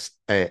fault,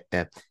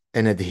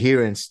 an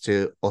adherence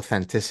to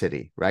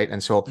authenticity, right?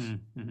 And so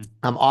Mm-hmm.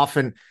 I'm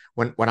often,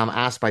 when I'm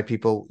asked by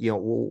people,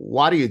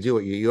 why do you do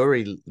it? You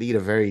already lead a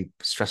very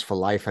stressful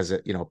life as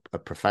a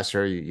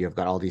professor. You've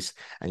got all these,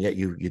 and yet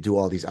you do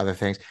all these other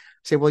things. I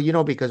say,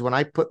 well, because when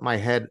I put my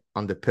head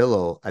on the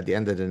pillow at the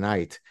end of the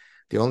night,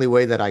 the only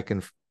way that I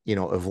can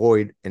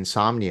avoid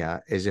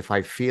insomnia is if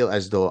I feel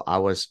as though I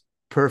was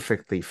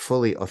perfectly,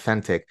 fully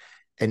authentic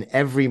in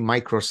every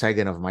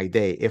microsecond of my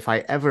day. If I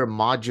ever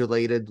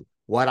modulated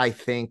what I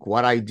think,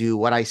 what I do,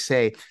 what I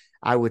say,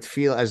 I would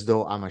feel as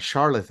though I'm a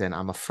charlatan,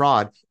 I'm a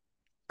fraud,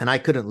 and I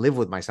couldn't live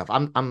with myself.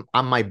 I'm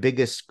my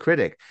biggest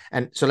critic.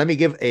 And so let me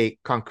give a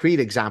concrete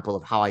example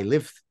of how I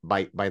live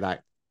by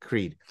that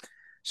creed.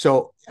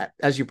 So,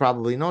 as you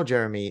probably know,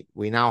 Jeremy,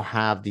 we now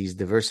have these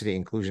diversity,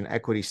 inclusion,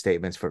 equity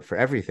statements for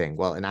everything.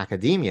 Well, in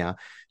academia,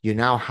 you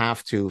now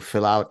have to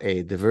fill out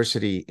a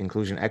diversity,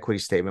 inclusion, equity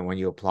statement when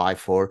you apply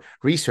for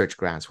research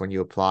grants, when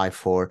you apply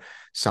for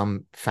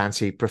some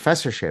fancy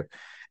professorship.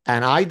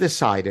 And I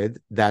decided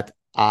that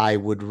I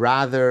would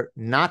rather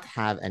not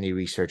have any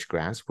research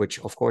grants, which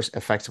of course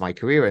affects my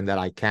career, and that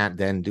I can't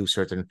then do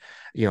certain,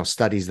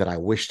 studies that I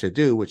wish to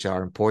do, which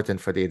are important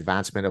for the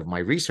advancement of my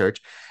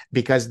research,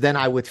 because then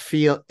I would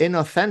feel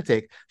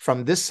inauthentic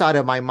from this side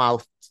of my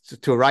mouth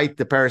to write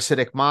the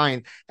parasitic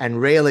mind and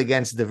rail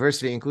against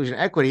diversity, inclusion,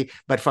 equity,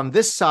 but from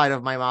this side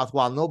of my mouth,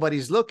 while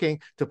nobody's looking,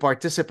 to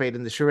participate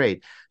in the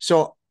charade.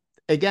 So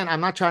again,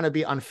 I'm not trying to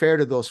be unfair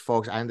to those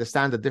folks. I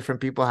understand that different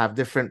people have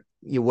different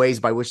ways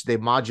by which they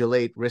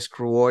modulate risk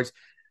rewards.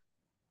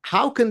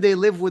 How can they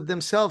live with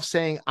themselves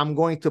saying, I'm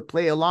going to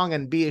play along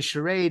and be a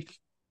charade,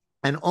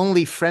 and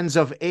only Friends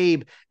of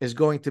Abe is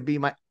going to be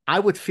my? I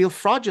would feel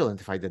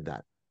fraudulent if I did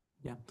that.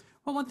 Yeah.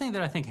 Well, one thing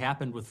that I think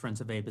happened with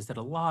Friends of Abe is that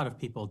a lot of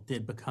people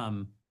did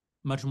become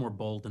much more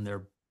bold in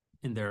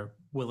their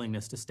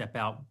willingness to step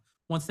out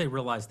once they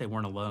realized they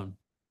weren't alone.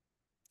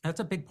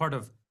 That's a big part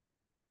of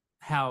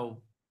how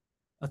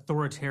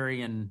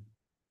authoritarian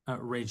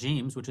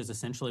regimes, which is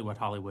essentially what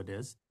Hollywood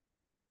is,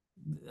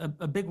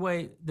 a big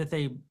way that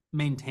they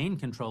maintain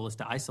control is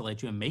to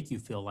isolate you and make you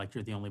feel like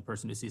you're the only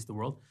person who sees the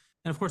world.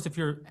 And of course, if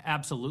you're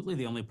absolutely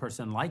the only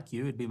person like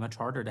you, it'd be much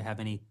harder to have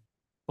any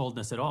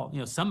boldness at all.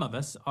 Some of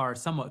us are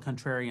somewhat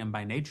contrarian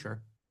by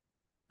nature.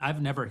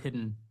 I've never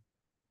hidden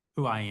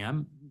who I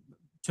am,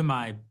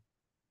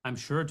 I'm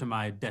sure to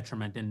my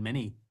detriment in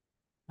many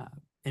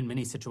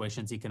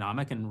situations,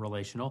 economic and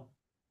relational.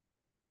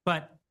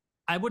 But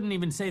I wouldn't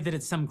even say that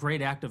it's some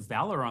great act of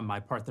valor on my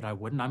part that I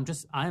wouldn't.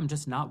 I am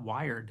just not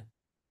wired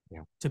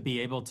to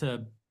be able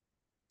to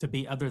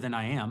be other than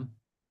I am.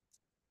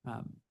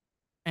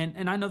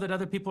 And I know that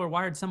other people are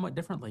wired somewhat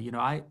differently.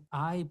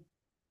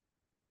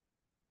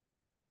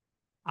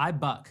 I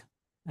buck,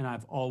 and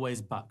I've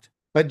always bucked.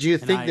 But do you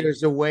And think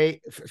there's a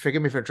way,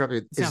 forgive me for interrupting,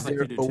 it is sounds like you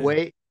there do a too.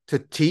 way to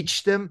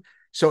teach them?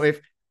 So if,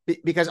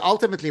 because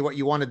ultimately what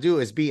you want to do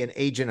is be an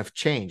agent of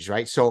change,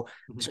 right? Mhm. So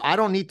I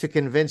don't need to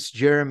convince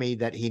Jeremy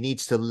that he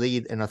needs to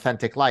lead an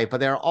authentic life, but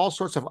there are all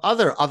sorts of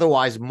other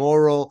otherwise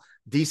moral,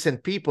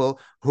 decent people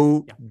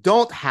who Yeah.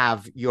 don't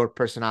have your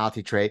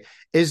personality trait.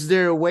 Is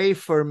there a way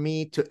for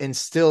me to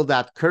instill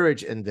that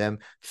courage in them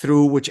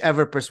through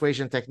whichever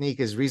persuasion technique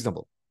is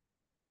reasonable?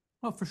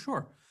 Well, for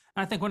sure.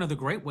 And I think one of the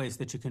great ways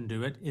that you can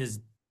do it is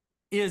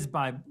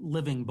by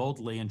living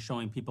boldly and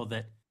showing people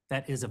that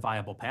that is a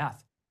viable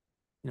path.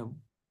 You know,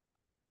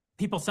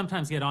 people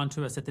sometimes get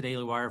onto us at the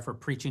Daily Wire for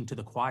preaching to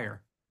the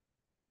choir.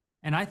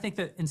 And I think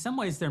that in some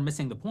ways they're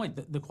missing the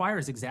point. The choir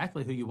is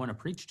exactly who you want to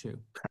preach to.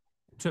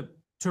 To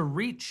to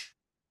reach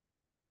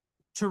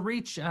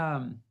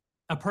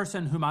a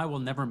person whom I will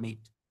never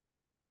meet.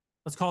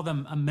 Let's call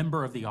them a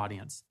member of the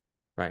audience.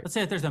 Right. Let's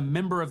say that there's a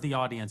member of the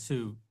audience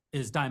who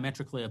is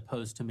diametrically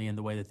opposed to me in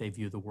the way that they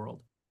view the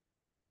world.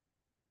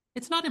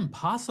 It's not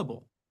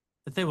impossible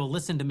that they will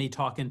listen to me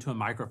talk into a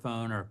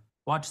microphone or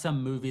watch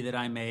some movie that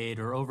I made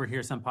or overhear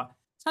it's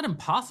not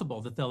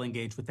impossible that they'll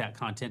engage with that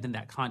content and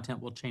that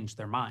content will change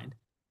their mind.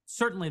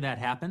 Certainly that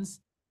happens.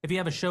 If you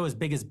have a show as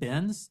big as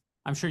Ben's,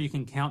 I'm sure you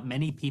can count,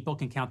 many people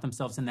can count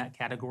themselves in that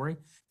category.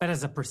 But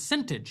as a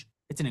percentage,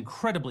 it's an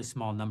incredibly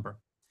small number.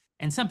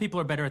 And some people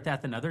are better at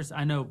that than others.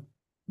 I know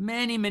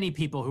many, many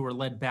people who were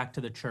led back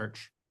to the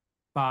church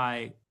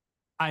by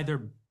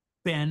either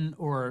Ben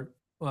or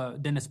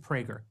Dennis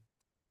Prager.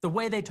 The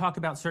way they talk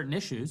about certain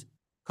issues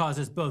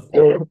causes both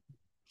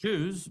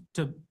Jews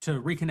to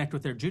reconnect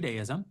with their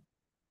Judaism,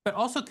 but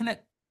also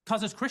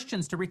causes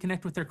Christians to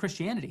reconnect with their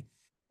Christianity.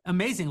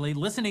 Amazingly,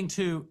 listening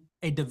to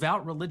a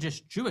devout religious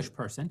Jewish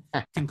person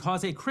can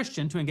cause a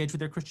Christian to engage with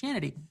their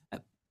Christianity.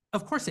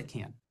 Of course it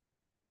can.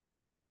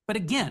 But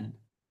again,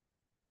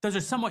 those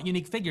are somewhat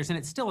unique figures, and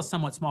it's still a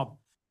somewhat small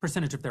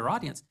percentage of their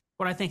audience.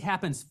 What I think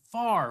happens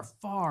far,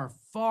 far,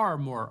 far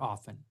more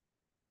often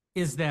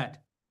is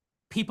that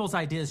people's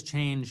ideas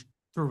change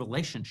through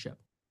relationship.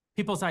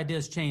 People's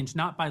ideas change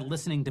not by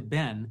listening to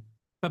Ben,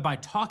 but by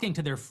talking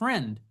to their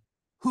friend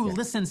who Yeah.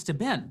 listens to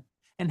Ben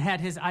and had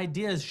his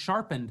ideas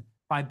sharpened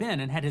by Ben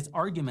and had his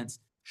arguments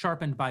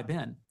sharpened by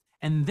Ben.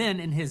 And then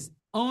in his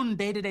own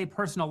day-to-day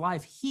personal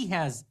life, he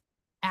has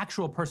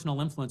actual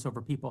personal influence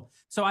over people.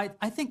 So I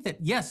think that,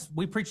 yes,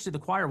 we preach to the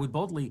choir. We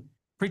boldly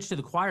preach to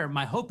the choir.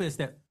 My hope is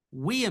that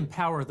we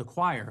empower the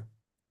choir,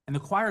 and the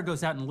choir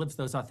goes out and lives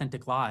those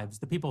authentic lives.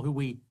 The people who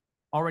we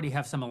already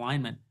have some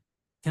alignment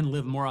can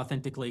live more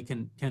authentically,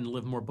 can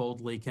live more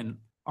boldly, can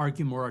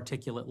argue more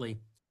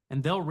articulately,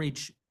 and they'll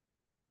reach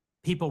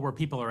people where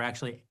people are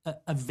actually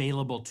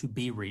available to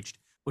be reached,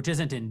 which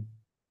isn't in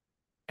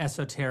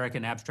esoteric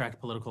and abstract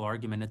political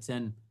argument. It's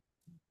in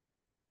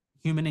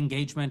human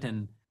engagement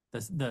and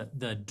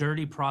the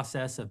dirty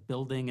process of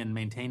building and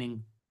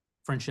maintaining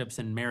friendships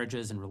and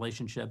marriages and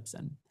relationships.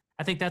 And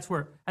I think that's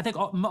where I think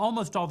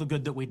almost all the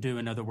good that we do,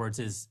 in other words,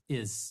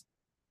 is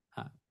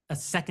a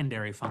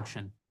secondary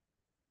function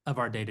of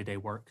our day-to-day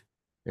work.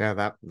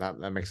 Yeah,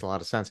 that makes a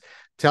lot of sense.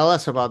 Tell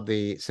us about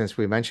since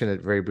we mentioned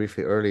it very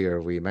briefly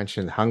earlier, we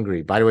mentioned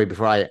Hungary. By the way,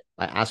 before I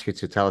ask you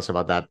to tell us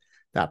about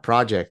that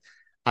project,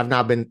 I've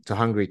now been to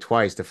Hungary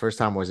twice. The first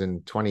time was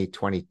in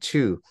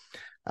 2022,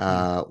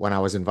 when I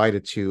was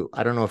invited to,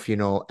 I don't know if you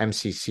know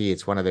MCC,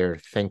 it's one of their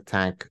think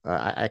tank.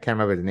 I can't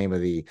remember the name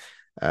of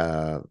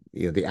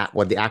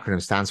what the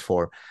acronym stands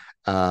for.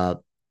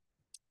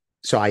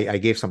 So I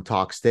gave some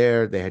talks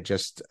there. They had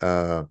just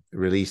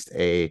released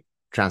a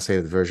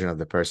translated version of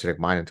the Parasitic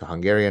Mind into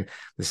Hungarian.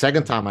 The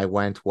second time I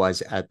went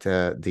was at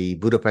the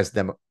Budapest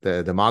the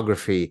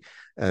Demography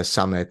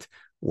Summit,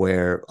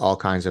 where all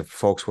kinds of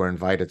folks were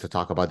invited to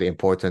talk about the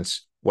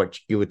importance, what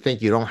you would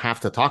think you don't have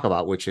to talk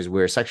about, which is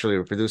we're a sexually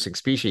reproducing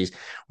species.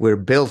 We're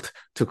built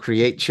to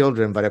create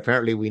children, but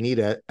apparently we need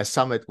a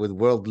summit with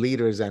world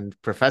leaders and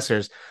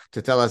professors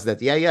to tell us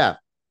that, yeah,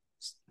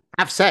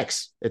 have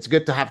sex. It's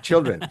good to have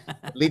children.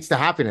 It leads to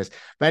happiness.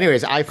 But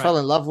anyways, I fell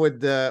Right. in love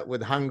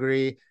with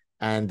Hungary.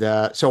 And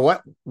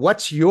so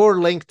what's your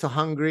link to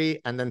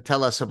Hungary? And then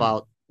tell us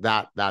about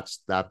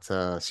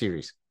that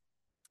series.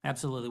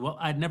 Absolutely. Well,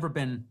 I'd never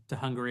been to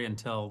Hungary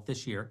until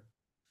this year.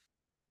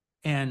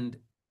 And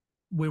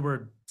we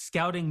were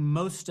scouting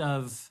we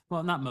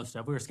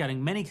were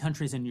scouting many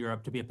countries in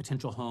Europe to be a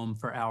potential home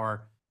for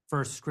our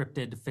first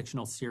scripted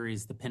fictional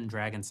series, The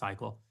Pendragon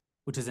Cycle,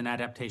 which is an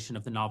adaptation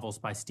of the novels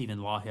by Stephen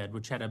Lawhead,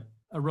 which had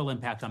a real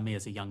impact on me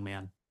as a young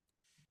man.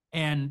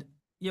 And,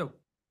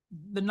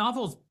 the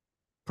novels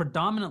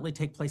predominantly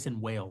take place in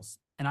Wales,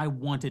 and I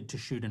wanted to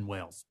shoot in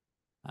Wales.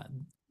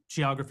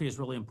 Geography is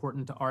really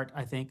important to art,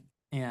 I think,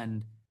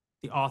 and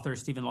the author,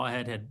 Stephen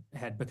Lawhead,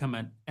 had become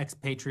an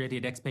expatriate. He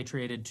had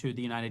expatriated to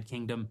the United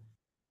Kingdom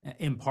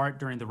in part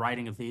during the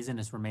writing of these and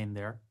has remained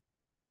there.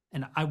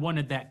 And I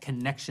wanted that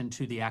connection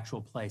to the actual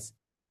place.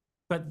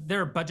 But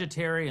there are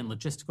budgetary and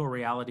logistical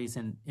realities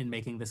in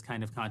making this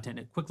kind of content.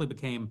 It quickly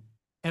became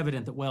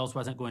evident that Wales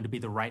wasn't going to be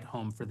the right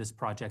home for this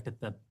project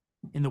at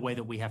in the way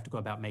that we have to go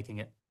about making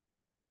it.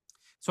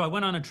 So I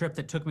went on a trip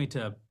that took me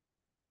to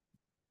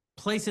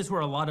places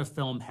where a lot of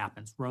film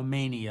happens: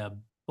 Romania,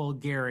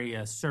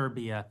 Bulgaria,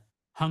 Serbia,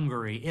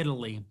 Hungary,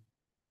 Italy,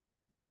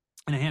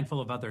 and a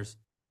handful of others.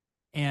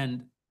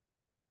 And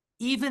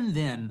even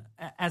then,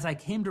 as I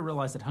came to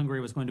realize that Hungary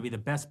was going to be the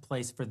best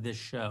place for this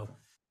show,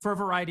 for a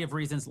variety of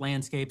reasons,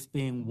 landscapes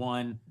being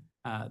one,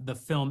 the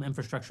film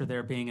infrastructure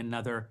there being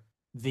another,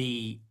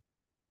 the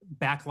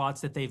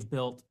backlots that they've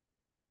built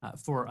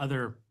for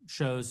other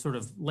shows, sort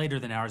of later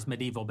than ours,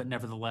 medieval, but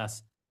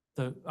nevertheless,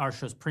 our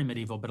show's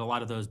pre-medieval, but a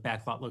lot of those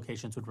backlot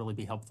locations would really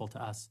be helpful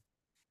to us.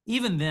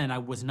 Even then, I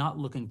was not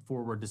looking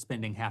forward to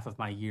spending half of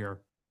my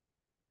year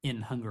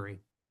in Hungary.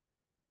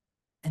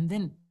 And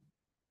then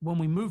when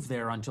we moved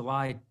there on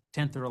July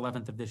 10th or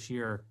 11th of this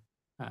year,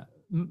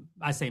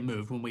 I say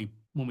moved, when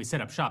we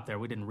set up shop there,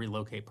 we didn't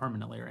relocate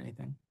permanently or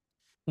anything.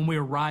 When we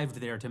arrived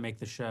there to make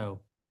the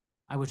show,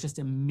 I was just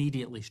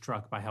immediately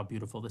struck by how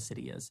beautiful the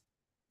city is,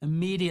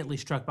 immediately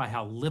struck by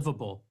how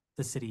livable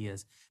the city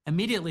is,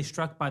 immediately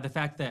struck by the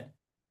fact that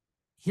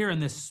here in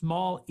this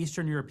small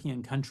Eastern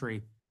European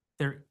country,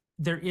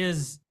 there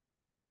is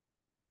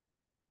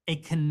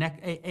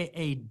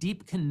a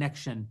deep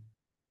connection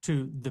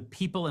to the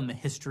people and the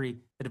history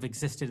that have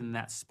existed in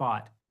that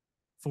spot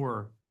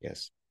for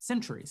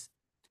centuries.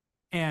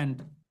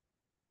 And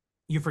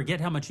you forget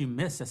how much you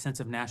miss a sense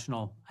of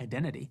national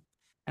identity.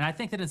 And I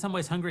think that in some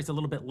ways Hungary's a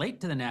little bit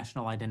late to the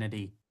national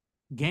identity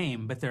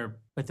game, but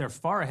they're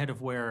far ahead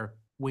of where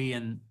we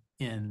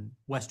in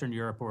Western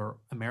Europe or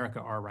America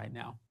are right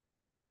now.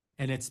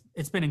 And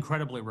it's been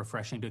incredibly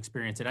refreshing to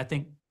experience it. I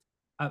think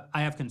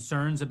I have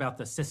concerns about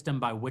the system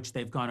by which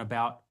they've gone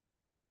about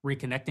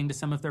reconnecting to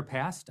some of their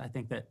past. I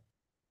think that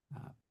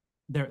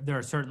there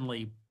are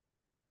certainly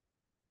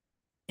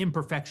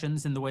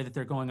imperfections in the way that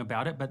they're going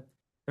about it, but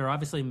there are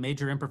obviously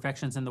major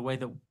imperfections in the way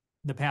that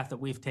the path that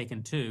we've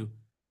taken too.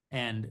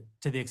 And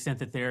to the extent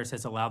that theirs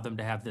has allowed them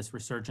to have this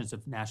resurgence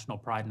of national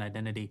pride and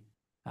identity,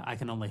 I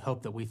can only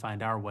hope that we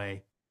find our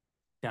way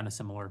down a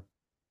similar,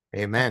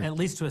 Amen. at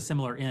least to a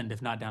similar end,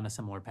 if not down a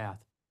similar path.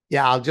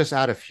 Yeah, I'll just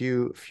add a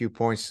few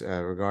points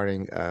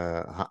regarding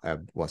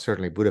well,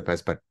 certainly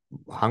Budapest, but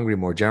Hungary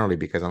more generally,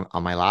 because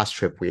on my last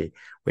trip we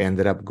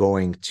ended up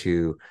going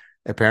to,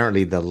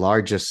 apparently the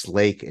largest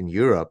lake in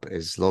Europe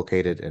is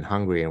located in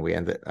Hungary,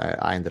 and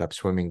I ended up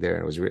swimming there,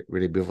 and it was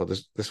really beautiful.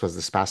 This was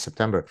this past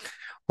September.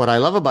 What I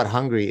love about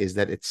Hungary is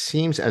that it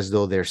seems as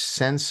though their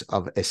sense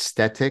of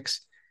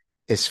aesthetics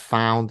is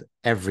found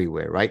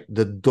everywhere, right?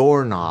 The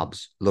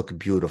doorknobs look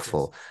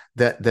beautiful.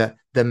 The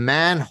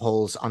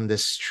manholes on the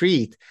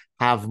street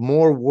have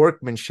more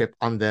workmanship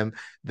on them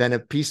than a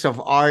piece of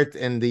art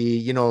in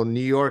the, New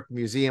York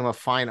Museum of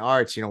Fine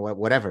Arts,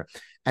 whatever.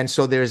 And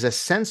so there's a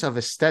sense of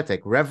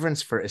aesthetic,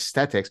 reverence for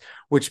aesthetics,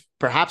 which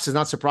perhaps is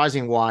not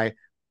surprising why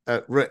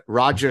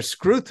Roger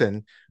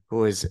Scruton,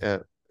 who is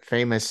a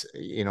famous,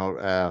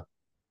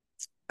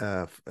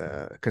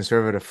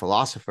 conservative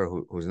philosopher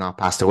who's now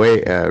passed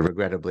away,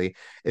 regrettably,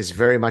 is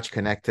very much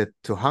connected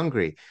to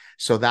Hungary.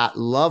 So that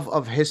love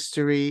of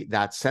history,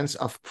 that sense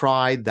of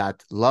pride,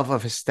 that love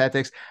of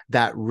aesthetics,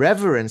 that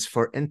reverence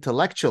for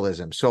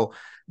intellectualism. So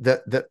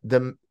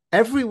the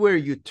everywhere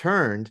you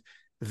turned,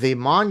 the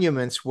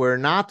monuments were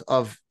not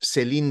of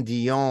Celine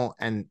Dion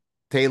and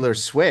Taylor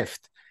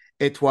Swift.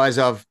 It was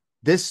of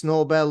this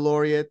Nobel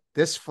laureate,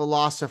 this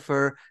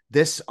philosopher,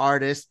 this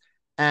artist,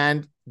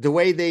 and the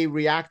way they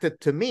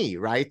reacted to me,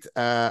 right?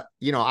 I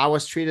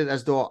was treated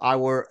as though I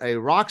were a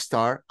rock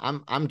star.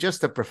 I'm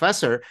just a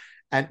professor,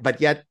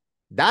 but yet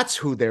that's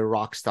who their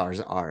rock stars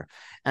are.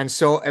 And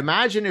so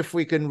imagine if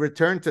we can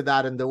return to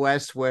that in the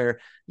West, where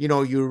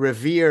you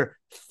revere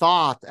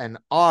thought and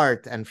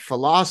art and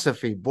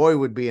philosophy. Boy,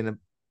 would be in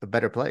a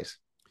better place.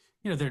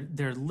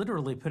 They're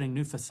literally putting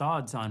new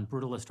facades on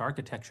brutalist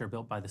architecture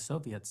built by the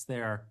Soviets.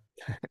 They're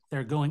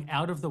going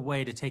out of the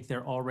way to take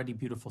their already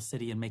beautiful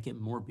city and make it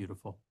more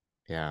beautiful.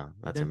 Yeah,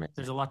 that's amazing.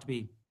 There's a lot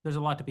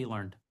to be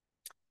learned.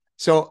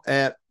 So,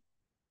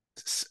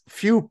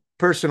 few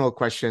personal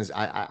questions.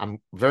 I'm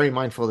very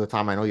mindful of the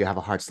time. I know you have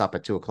a hard stop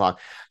at 2:00.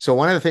 So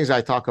one of the things I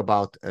talk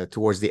about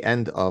towards the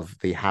end of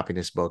the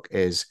happiness book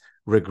is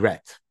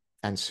regret.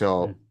 And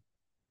so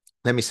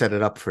let me set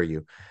it up for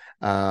you.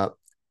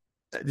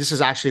 This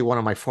is actually one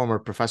of my former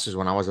professors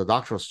when I was a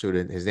doctoral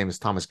student. His name is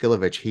Thomas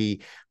Gilovich.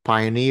 He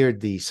pioneered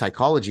the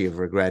psychology of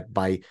regret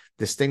by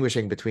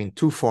distinguishing between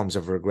two forms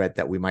of regret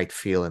that we might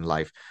feel in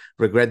life: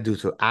 regret due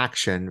to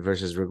action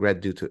versus regret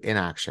due to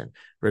inaction.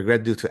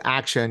 Regret due to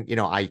action,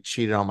 I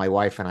cheated on my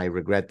wife and I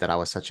regret that I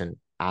was such an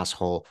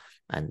asshole,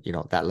 and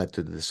that led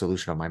to the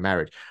dissolution of my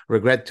marriage.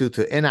 Regret due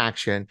to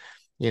inaction,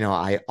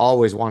 I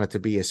always wanted to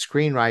be a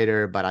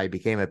screenwriter, but I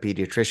became a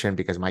pediatrician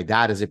because my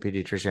dad is a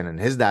pediatrician and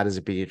his dad is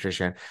a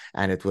pediatrician.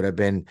 And it would have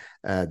been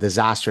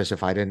disastrous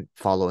if I didn't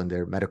follow in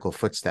their medical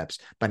footsteps.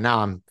 But now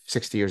I'm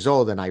 60 years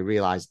old and I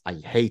realized I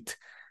hate,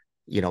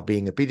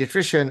 being a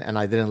pediatrician, and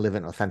I didn't live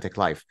an authentic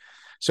life.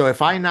 So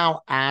if I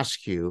now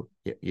ask you,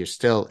 you're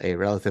still a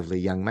relatively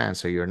young man,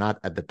 so you're not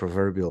at the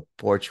proverbial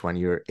porch when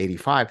you're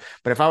 85.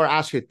 But if I were to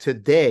ask you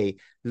today,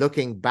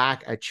 looking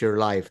back at your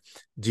life,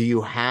 do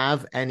you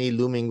have any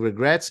looming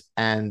regrets,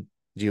 and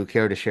do you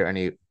care to share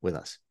any with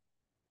us?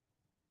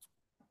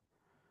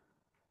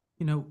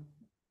 You know,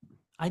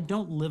 I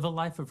don't live a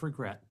life of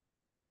regret.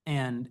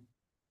 And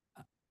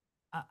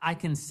I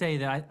can say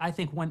that I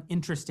think one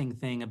interesting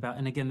thing about,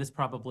 and again, this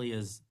probably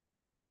is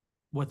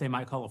what they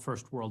might call a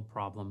first world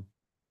problem,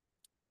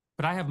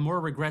 but I have more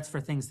regrets for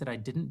things that I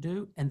didn't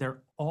do, and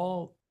they're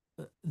all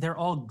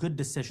good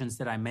decisions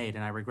that I made,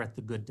 and I regret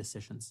the good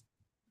decisions.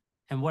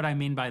 And what I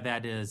mean by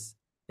that is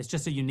it's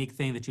just a unique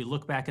thing that you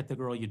look back at the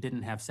girl you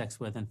didn't have sex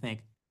with and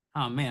think,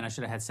 oh man, I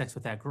should have had sex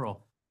with that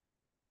girl.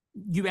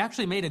 You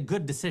actually made a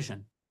good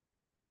decision.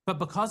 But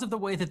because of the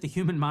way that the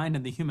human mind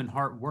and the human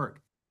heart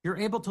work, you're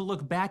able to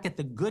look back at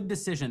the good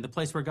decision, the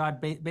place where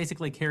God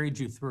basically carried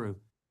you through,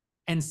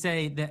 and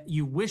say that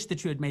you wish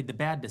that you had made the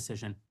bad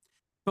decision.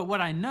 But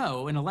what I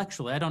know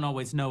intellectually, I don't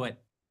always know it,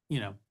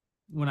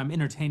 when I'm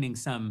entertaining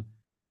some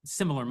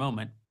similar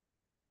moment.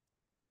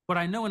 What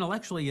I know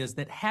intellectually is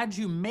that had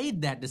you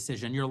made that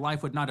decision, your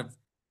life would not have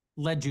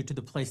led you to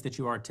the place that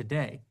you are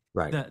today.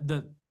 Right.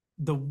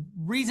 The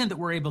reason that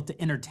we're able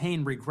to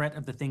entertain regret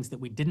of the things that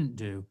we didn't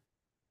do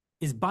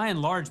is by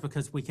and large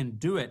because we can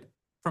do it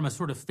from a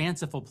sort of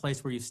fanciful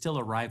place where you've still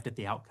arrived at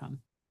the outcome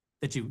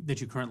that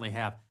you currently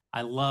have.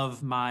 I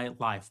love my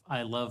life.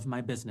 I love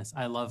my business.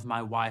 I love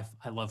my wife.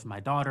 I love my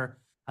daughter.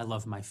 I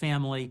love my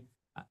family.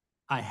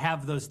 I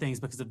have those things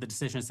because of the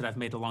decisions that I've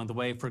made along the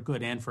way, for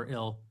good and for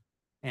ill,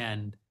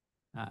 and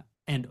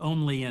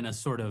only in a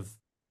sort of,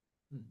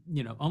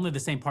 only the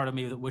same part of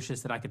me that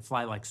wishes that I could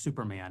fly like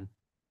Superman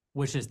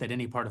wishes that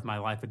any part of my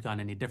life had gone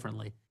any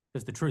differently.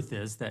 Because the truth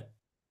is that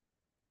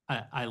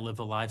I live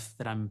a life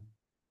that I'm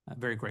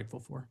very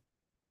grateful for.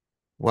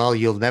 Well,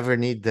 you'll never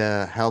need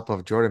the help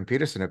of Jordan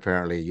Peterson,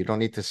 apparently. You don't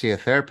need to see a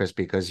therapist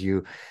because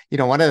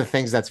one of the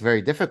things that's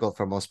very difficult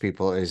for most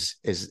people is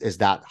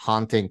that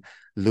haunting,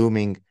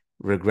 looming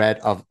regret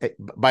of,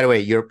 by the way,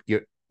 you're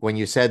when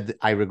you said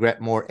I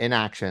regret more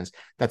inactions,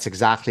 that's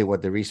exactly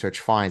what the research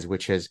finds,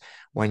 which is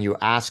when you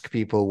ask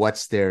people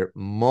what's their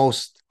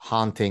most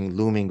haunting,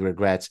 looming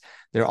regrets,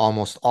 they're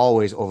almost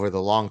always over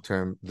the long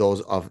term, those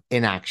of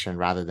inaction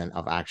rather than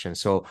of action.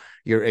 So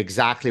you're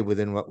exactly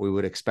within what we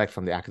would expect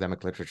from the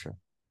academic literature.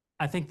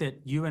 I think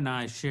that you and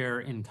I share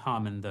in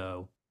common,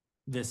 though,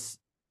 this.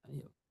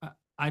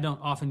 I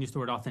don't often use the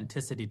word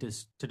authenticity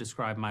to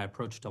describe my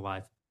approach to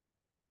life.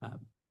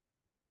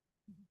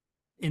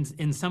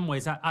 In some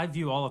ways, I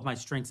view all of my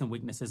strengths and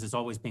weaknesses as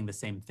always being the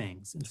same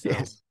things, and so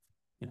Yes.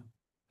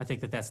 I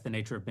think that that's the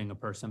nature of being a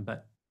person.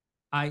 But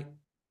I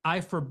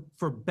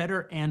for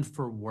better and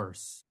for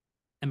worse,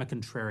 am a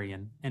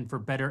contrarian, and for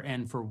better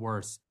and for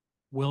worse,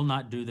 will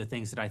not do the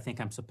things that I think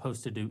I'm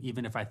supposed to do,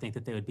 even if I think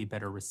that they would be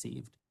better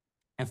received.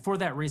 And for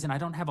that reason, I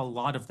don't have a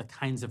lot of the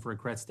kinds of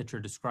regrets that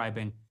you're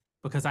describing,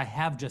 because I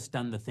have just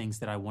done the things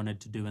that I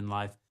wanted to do in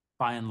life,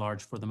 by and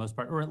large, for the most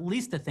part, or at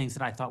least the things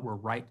that I thought were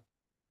right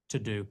to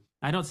do.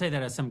 I don't say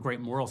that as some great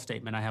moral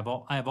statement. I have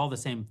all the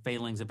same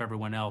failings of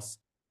everyone else,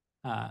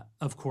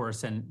 of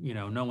course, and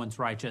no one's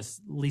righteous,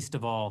 least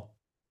of all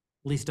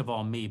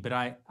me. But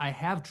I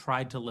have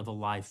tried to live a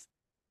life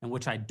in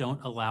which I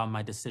don't allow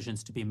my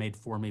decisions to be made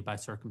for me by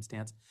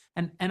circumstance.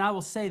 And I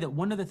will say that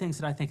one of the things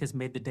that I think has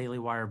made the Daily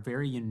Wire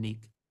very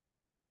unique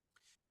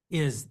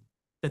is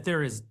that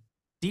there is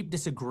deep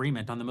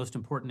disagreement on the most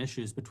important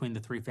issues between the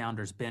three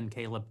founders, Ben,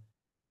 Caleb,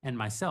 and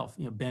myself.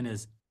 Ben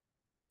is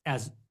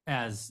as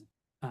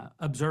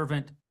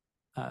observant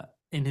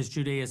in his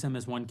Judaism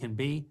as one can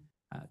be.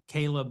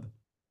 Caleb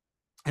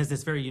has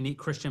this very unique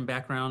Christian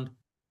background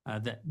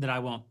that I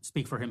won't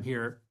speak for him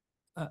here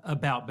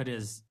about, but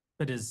is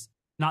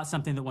not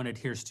something that one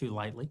adheres to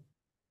lightly.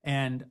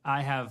 And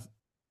I have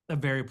a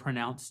very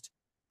pronounced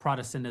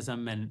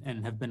Protestantism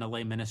and have been a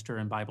lay minister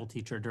and Bible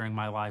teacher during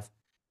my life.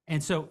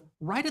 And so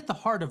right at the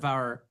heart of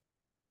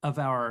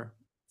our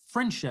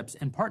friendships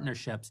and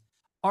partnerships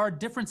are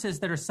differences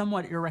that are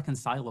somewhat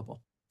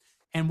irreconcilable.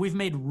 And we've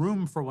made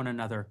room for one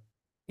another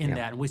in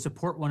that, and we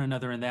support one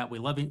another in that. We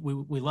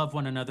love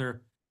one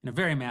another in a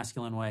very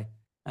masculine way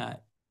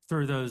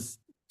through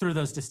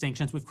those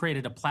distinctions. We've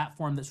created a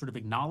platform that sort of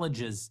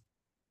acknowledges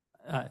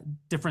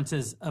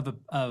differences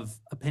of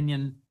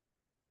opinion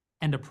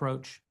and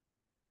approach.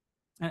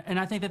 And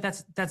I think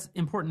that that's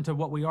important to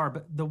what we are.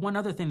 But the one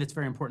other thing that's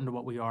very important to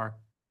what we are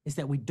is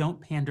that we don't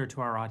pander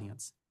to our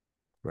audience.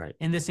 Right.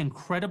 In this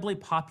incredibly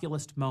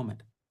populist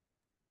moment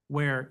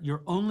where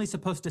you're only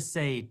supposed to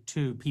say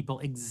to people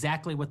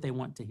exactly what they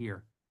want to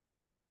hear,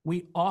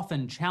 we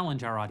often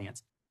challenge our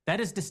audience.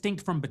 That is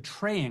distinct from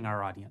betraying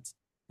our audience.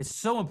 It's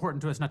so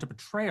important to us not to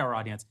betray our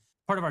audience.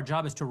 Part of our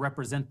job is to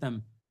represent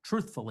them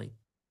truthfully.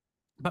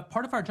 But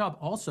part of our job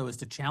also is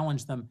to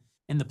challenge them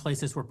in the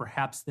places where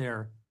perhaps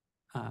their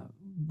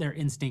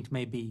instinct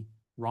may be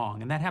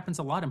wrong. And that happens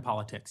a lot in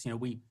politics.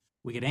 We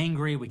get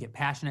angry, we get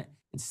passionate,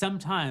 and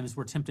sometimes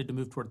we're tempted to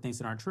move toward things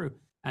that aren't true.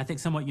 And I think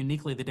somewhat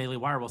uniquely, the Daily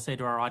Wire will say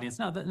to our audience,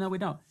 no, we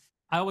don't.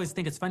 I always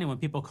think it's funny when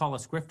people call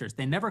us grifters.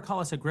 They never call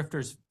us a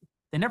grifters.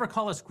 They never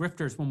call us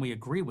grifters when we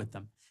agree with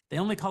them. They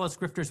only call us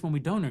grifters when we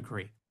don't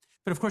agree.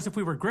 But of course, if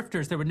we were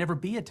grifters, there would never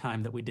be a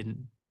time that we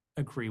didn't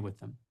agree with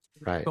them.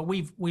 Right. But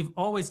we've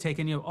always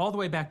taken, all the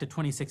way back to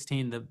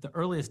 2016, the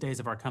earliest days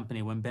of our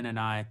company, when Ben and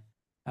I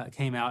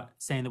came out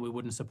saying that we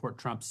wouldn't support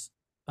Trump's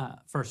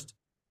first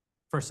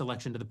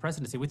election to the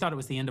presidency. We thought it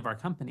was the end of our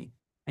company.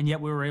 And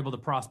yet we were able to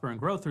prosper and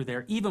grow through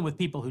there, even with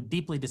people who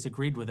deeply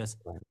disagreed with us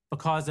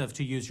because of,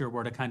 to use your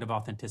word, a kind of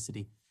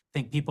authenticity. I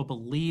think people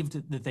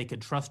believed that they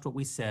could trust what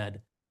we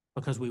said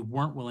because we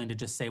weren't willing to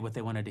just say what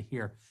they wanted to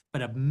hear.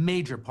 But a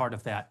major part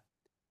of that,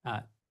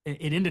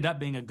 it ended up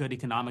being a good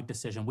economic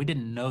decision. We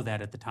didn't know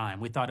that at the time.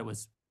 We thought it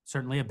was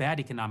certainly a bad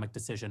economic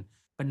decision,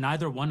 but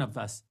neither one of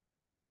us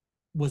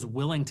was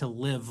willing to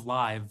live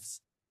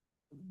lives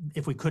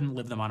if we couldn't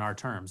live them on our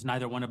terms.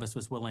 Neither one of us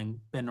was willing,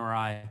 Ben or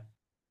I,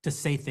 to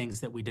say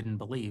things that we didn't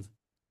believe.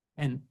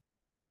 And,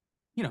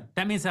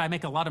 that means that I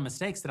make a lot of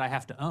mistakes that I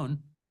have to own,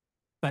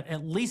 but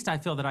at least I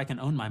feel that I can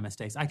own my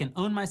mistakes. I can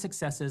own my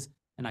successes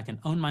and I can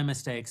own my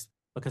mistakes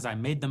because I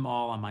made them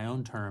all on my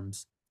own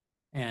terms.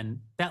 And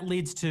that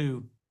leads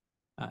to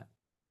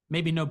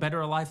maybe no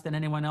better a life than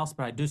anyone else,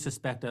 but I do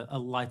suspect a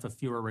life of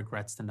fewer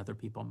regrets than other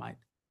people might.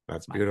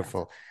 That's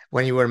beautiful.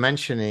 When you were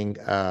mentioning,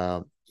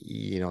 the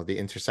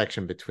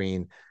intersection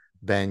between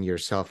Ben,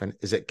 yourself, and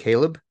is it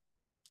Caleb?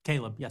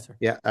 Caleb, yes, sir.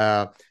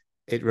 Yeah.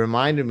 It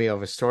reminded me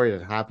of a story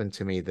that happened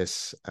to me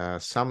this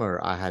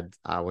summer.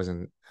 I was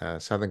in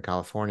Southern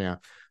California,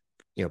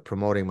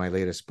 promoting my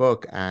latest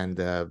book, and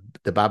the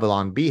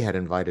Babylon Bee had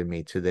invited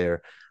me to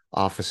their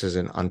offices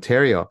in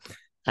Ontario.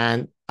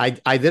 And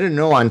I didn't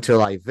know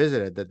until I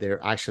visited that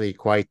they're actually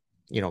quite,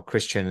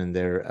 Christian in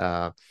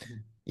their,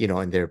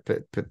 in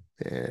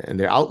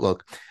their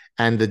outlook.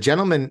 And the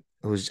gentleman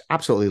who's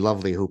absolutely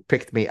lovely, who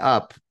picked me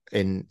up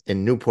in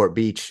Newport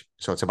Beach,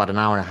 so it's about an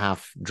hour and a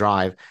half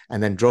drive,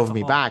 and then drove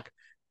me back.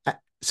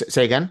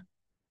 Say again?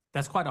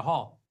 That's quite a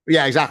haul.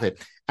 Yeah, exactly.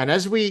 And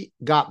as we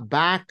got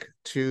back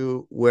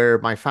to where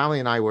my family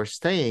and I were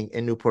staying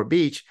in Newport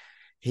Beach,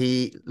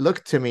 he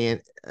looked at me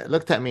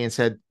and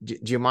said, "Do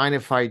you mind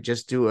if I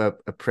just do a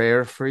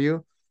prayer for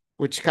you?"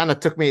 Which kind of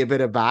took me a bit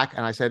aback,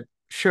 and I said,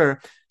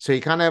 "Sure." So he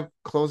kind of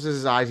closes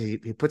his eyes. He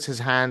puts his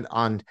hand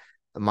on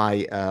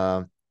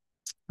my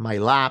my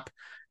lap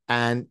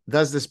and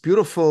does this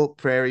beautiful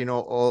prayer.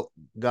 Oh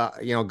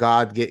God,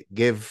 God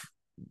give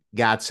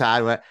God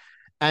Saad.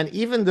 And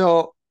even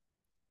though,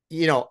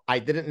 I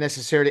didn't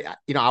necessarily,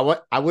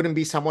 I wouldn't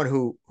be someone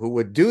who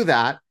would do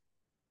that.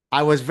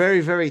 I was very,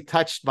 very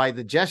touched by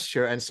the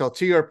gesture. And so,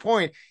 to your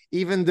point,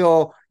 even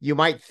though you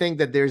might think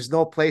that there's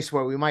no place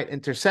where we might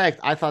intersect,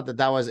 I thought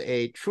that was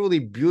a truly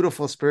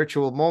beautiful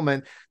spiritual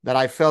moment that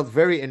I felt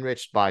very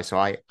enriched by. So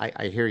I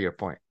hear your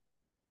point.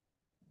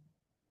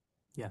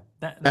 Yeah,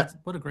 that's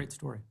what a great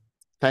story.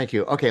 Thank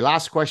you. Okay,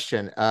 last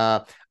question.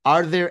 Are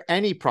there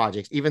any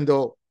projects, even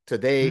though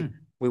today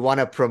we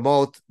want to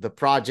promote the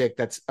project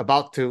that's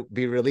about to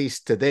be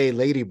released today,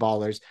 Lady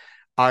Ballers,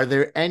 are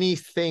there any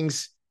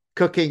things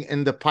cooking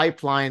in the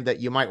pipeline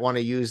that you might want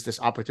to use this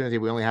opportunity?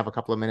 We only have a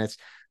couple of minutes.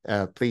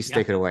 Please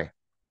take it away.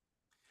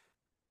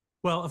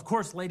 Well, of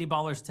course, Lady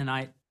Ballers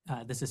tonight.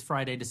 This is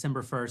Friday,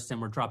 December 1st,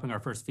 and we're dropping our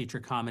first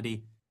feature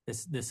comedy,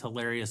 this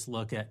hilarious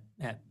look at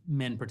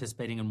men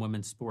participating in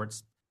women's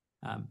sports.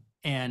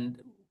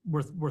 And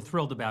we're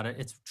thrilled about it.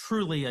 It's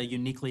truly a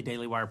uniquely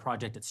Daily Wire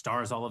project. It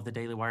stars all of the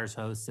Daily Wire's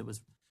hosts. It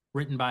was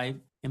written by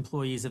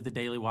employees of the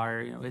Daily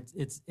Wire.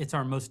 It's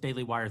our most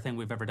Daily Wire thing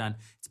we've ever done.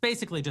 It's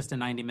basically just a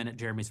 90-minute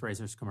Jeremy's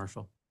Razors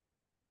commercial.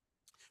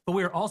 But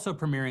we are also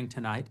premiering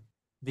tonight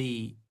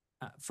the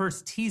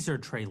first teaser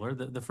trailer,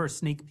 the first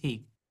sneak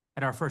peek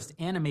at our first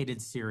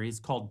animated series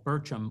called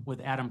Bircham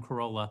with Adam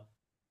Carolla.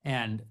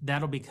 And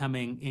that'll be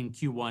coming in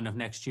Q1 of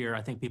next year.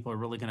 I think people are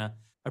really going to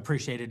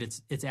appreciate it.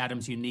 It's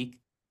Adam's unique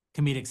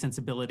comedic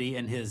sensibility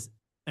and his,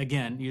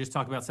 again, you just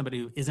talk about somebody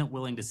who isn't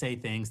willing to say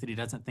things that he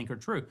doesn't think are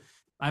true.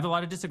 I have a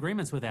lot of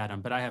disagreements with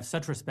Adam, but I have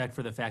such respect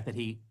for the fact that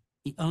he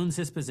owns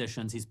his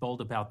positions, he's bold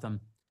about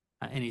them,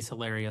 and he's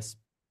hilarious.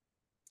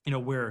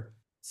 We're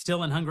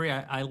still in Hungary.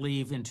 I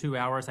leave in 2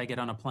 hours. I get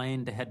on a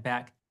plane to head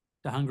back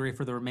to Hungary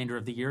for the remainder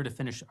of the year to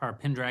finish our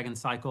Pendragon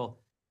Cycle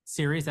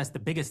series. That's the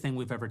biggest thing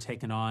we've ever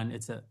taken on.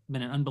 It's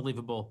been an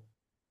unbelievable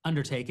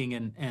undertaking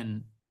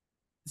and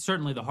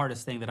certainly the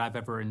hardest thing that I've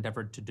ever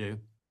endeavored to do.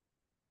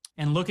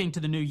 And looking to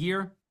the new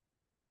year,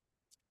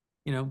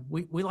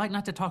 we like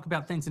not to talk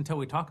about things until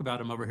we talk about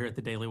them over here at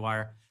the Daily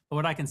Wire. But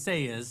what I can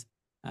say is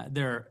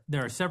there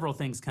are several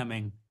things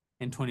coming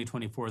in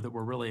 2024 that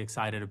we're really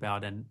excited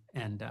about. And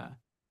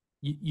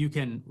you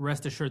can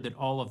rest assured that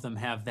all of them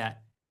have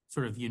that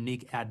sort of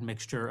unique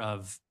admixture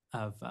of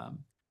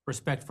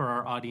respect for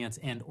our audience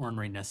and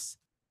orneriness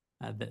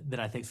that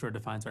I think sort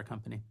of defines our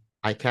company.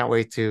 I can't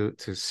wait to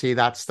see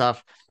that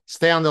stuff.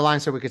 Stay on the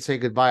line so we could say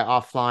goodbye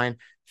offline.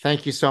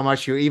 Thank you so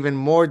much. You're even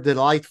more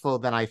delightful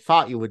than I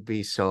thought you would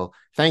be. So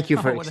thank you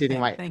for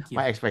exceeding my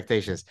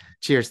expectations.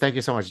 Cheers. Thank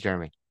you so much,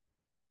 Jeremy.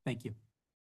 Thank you.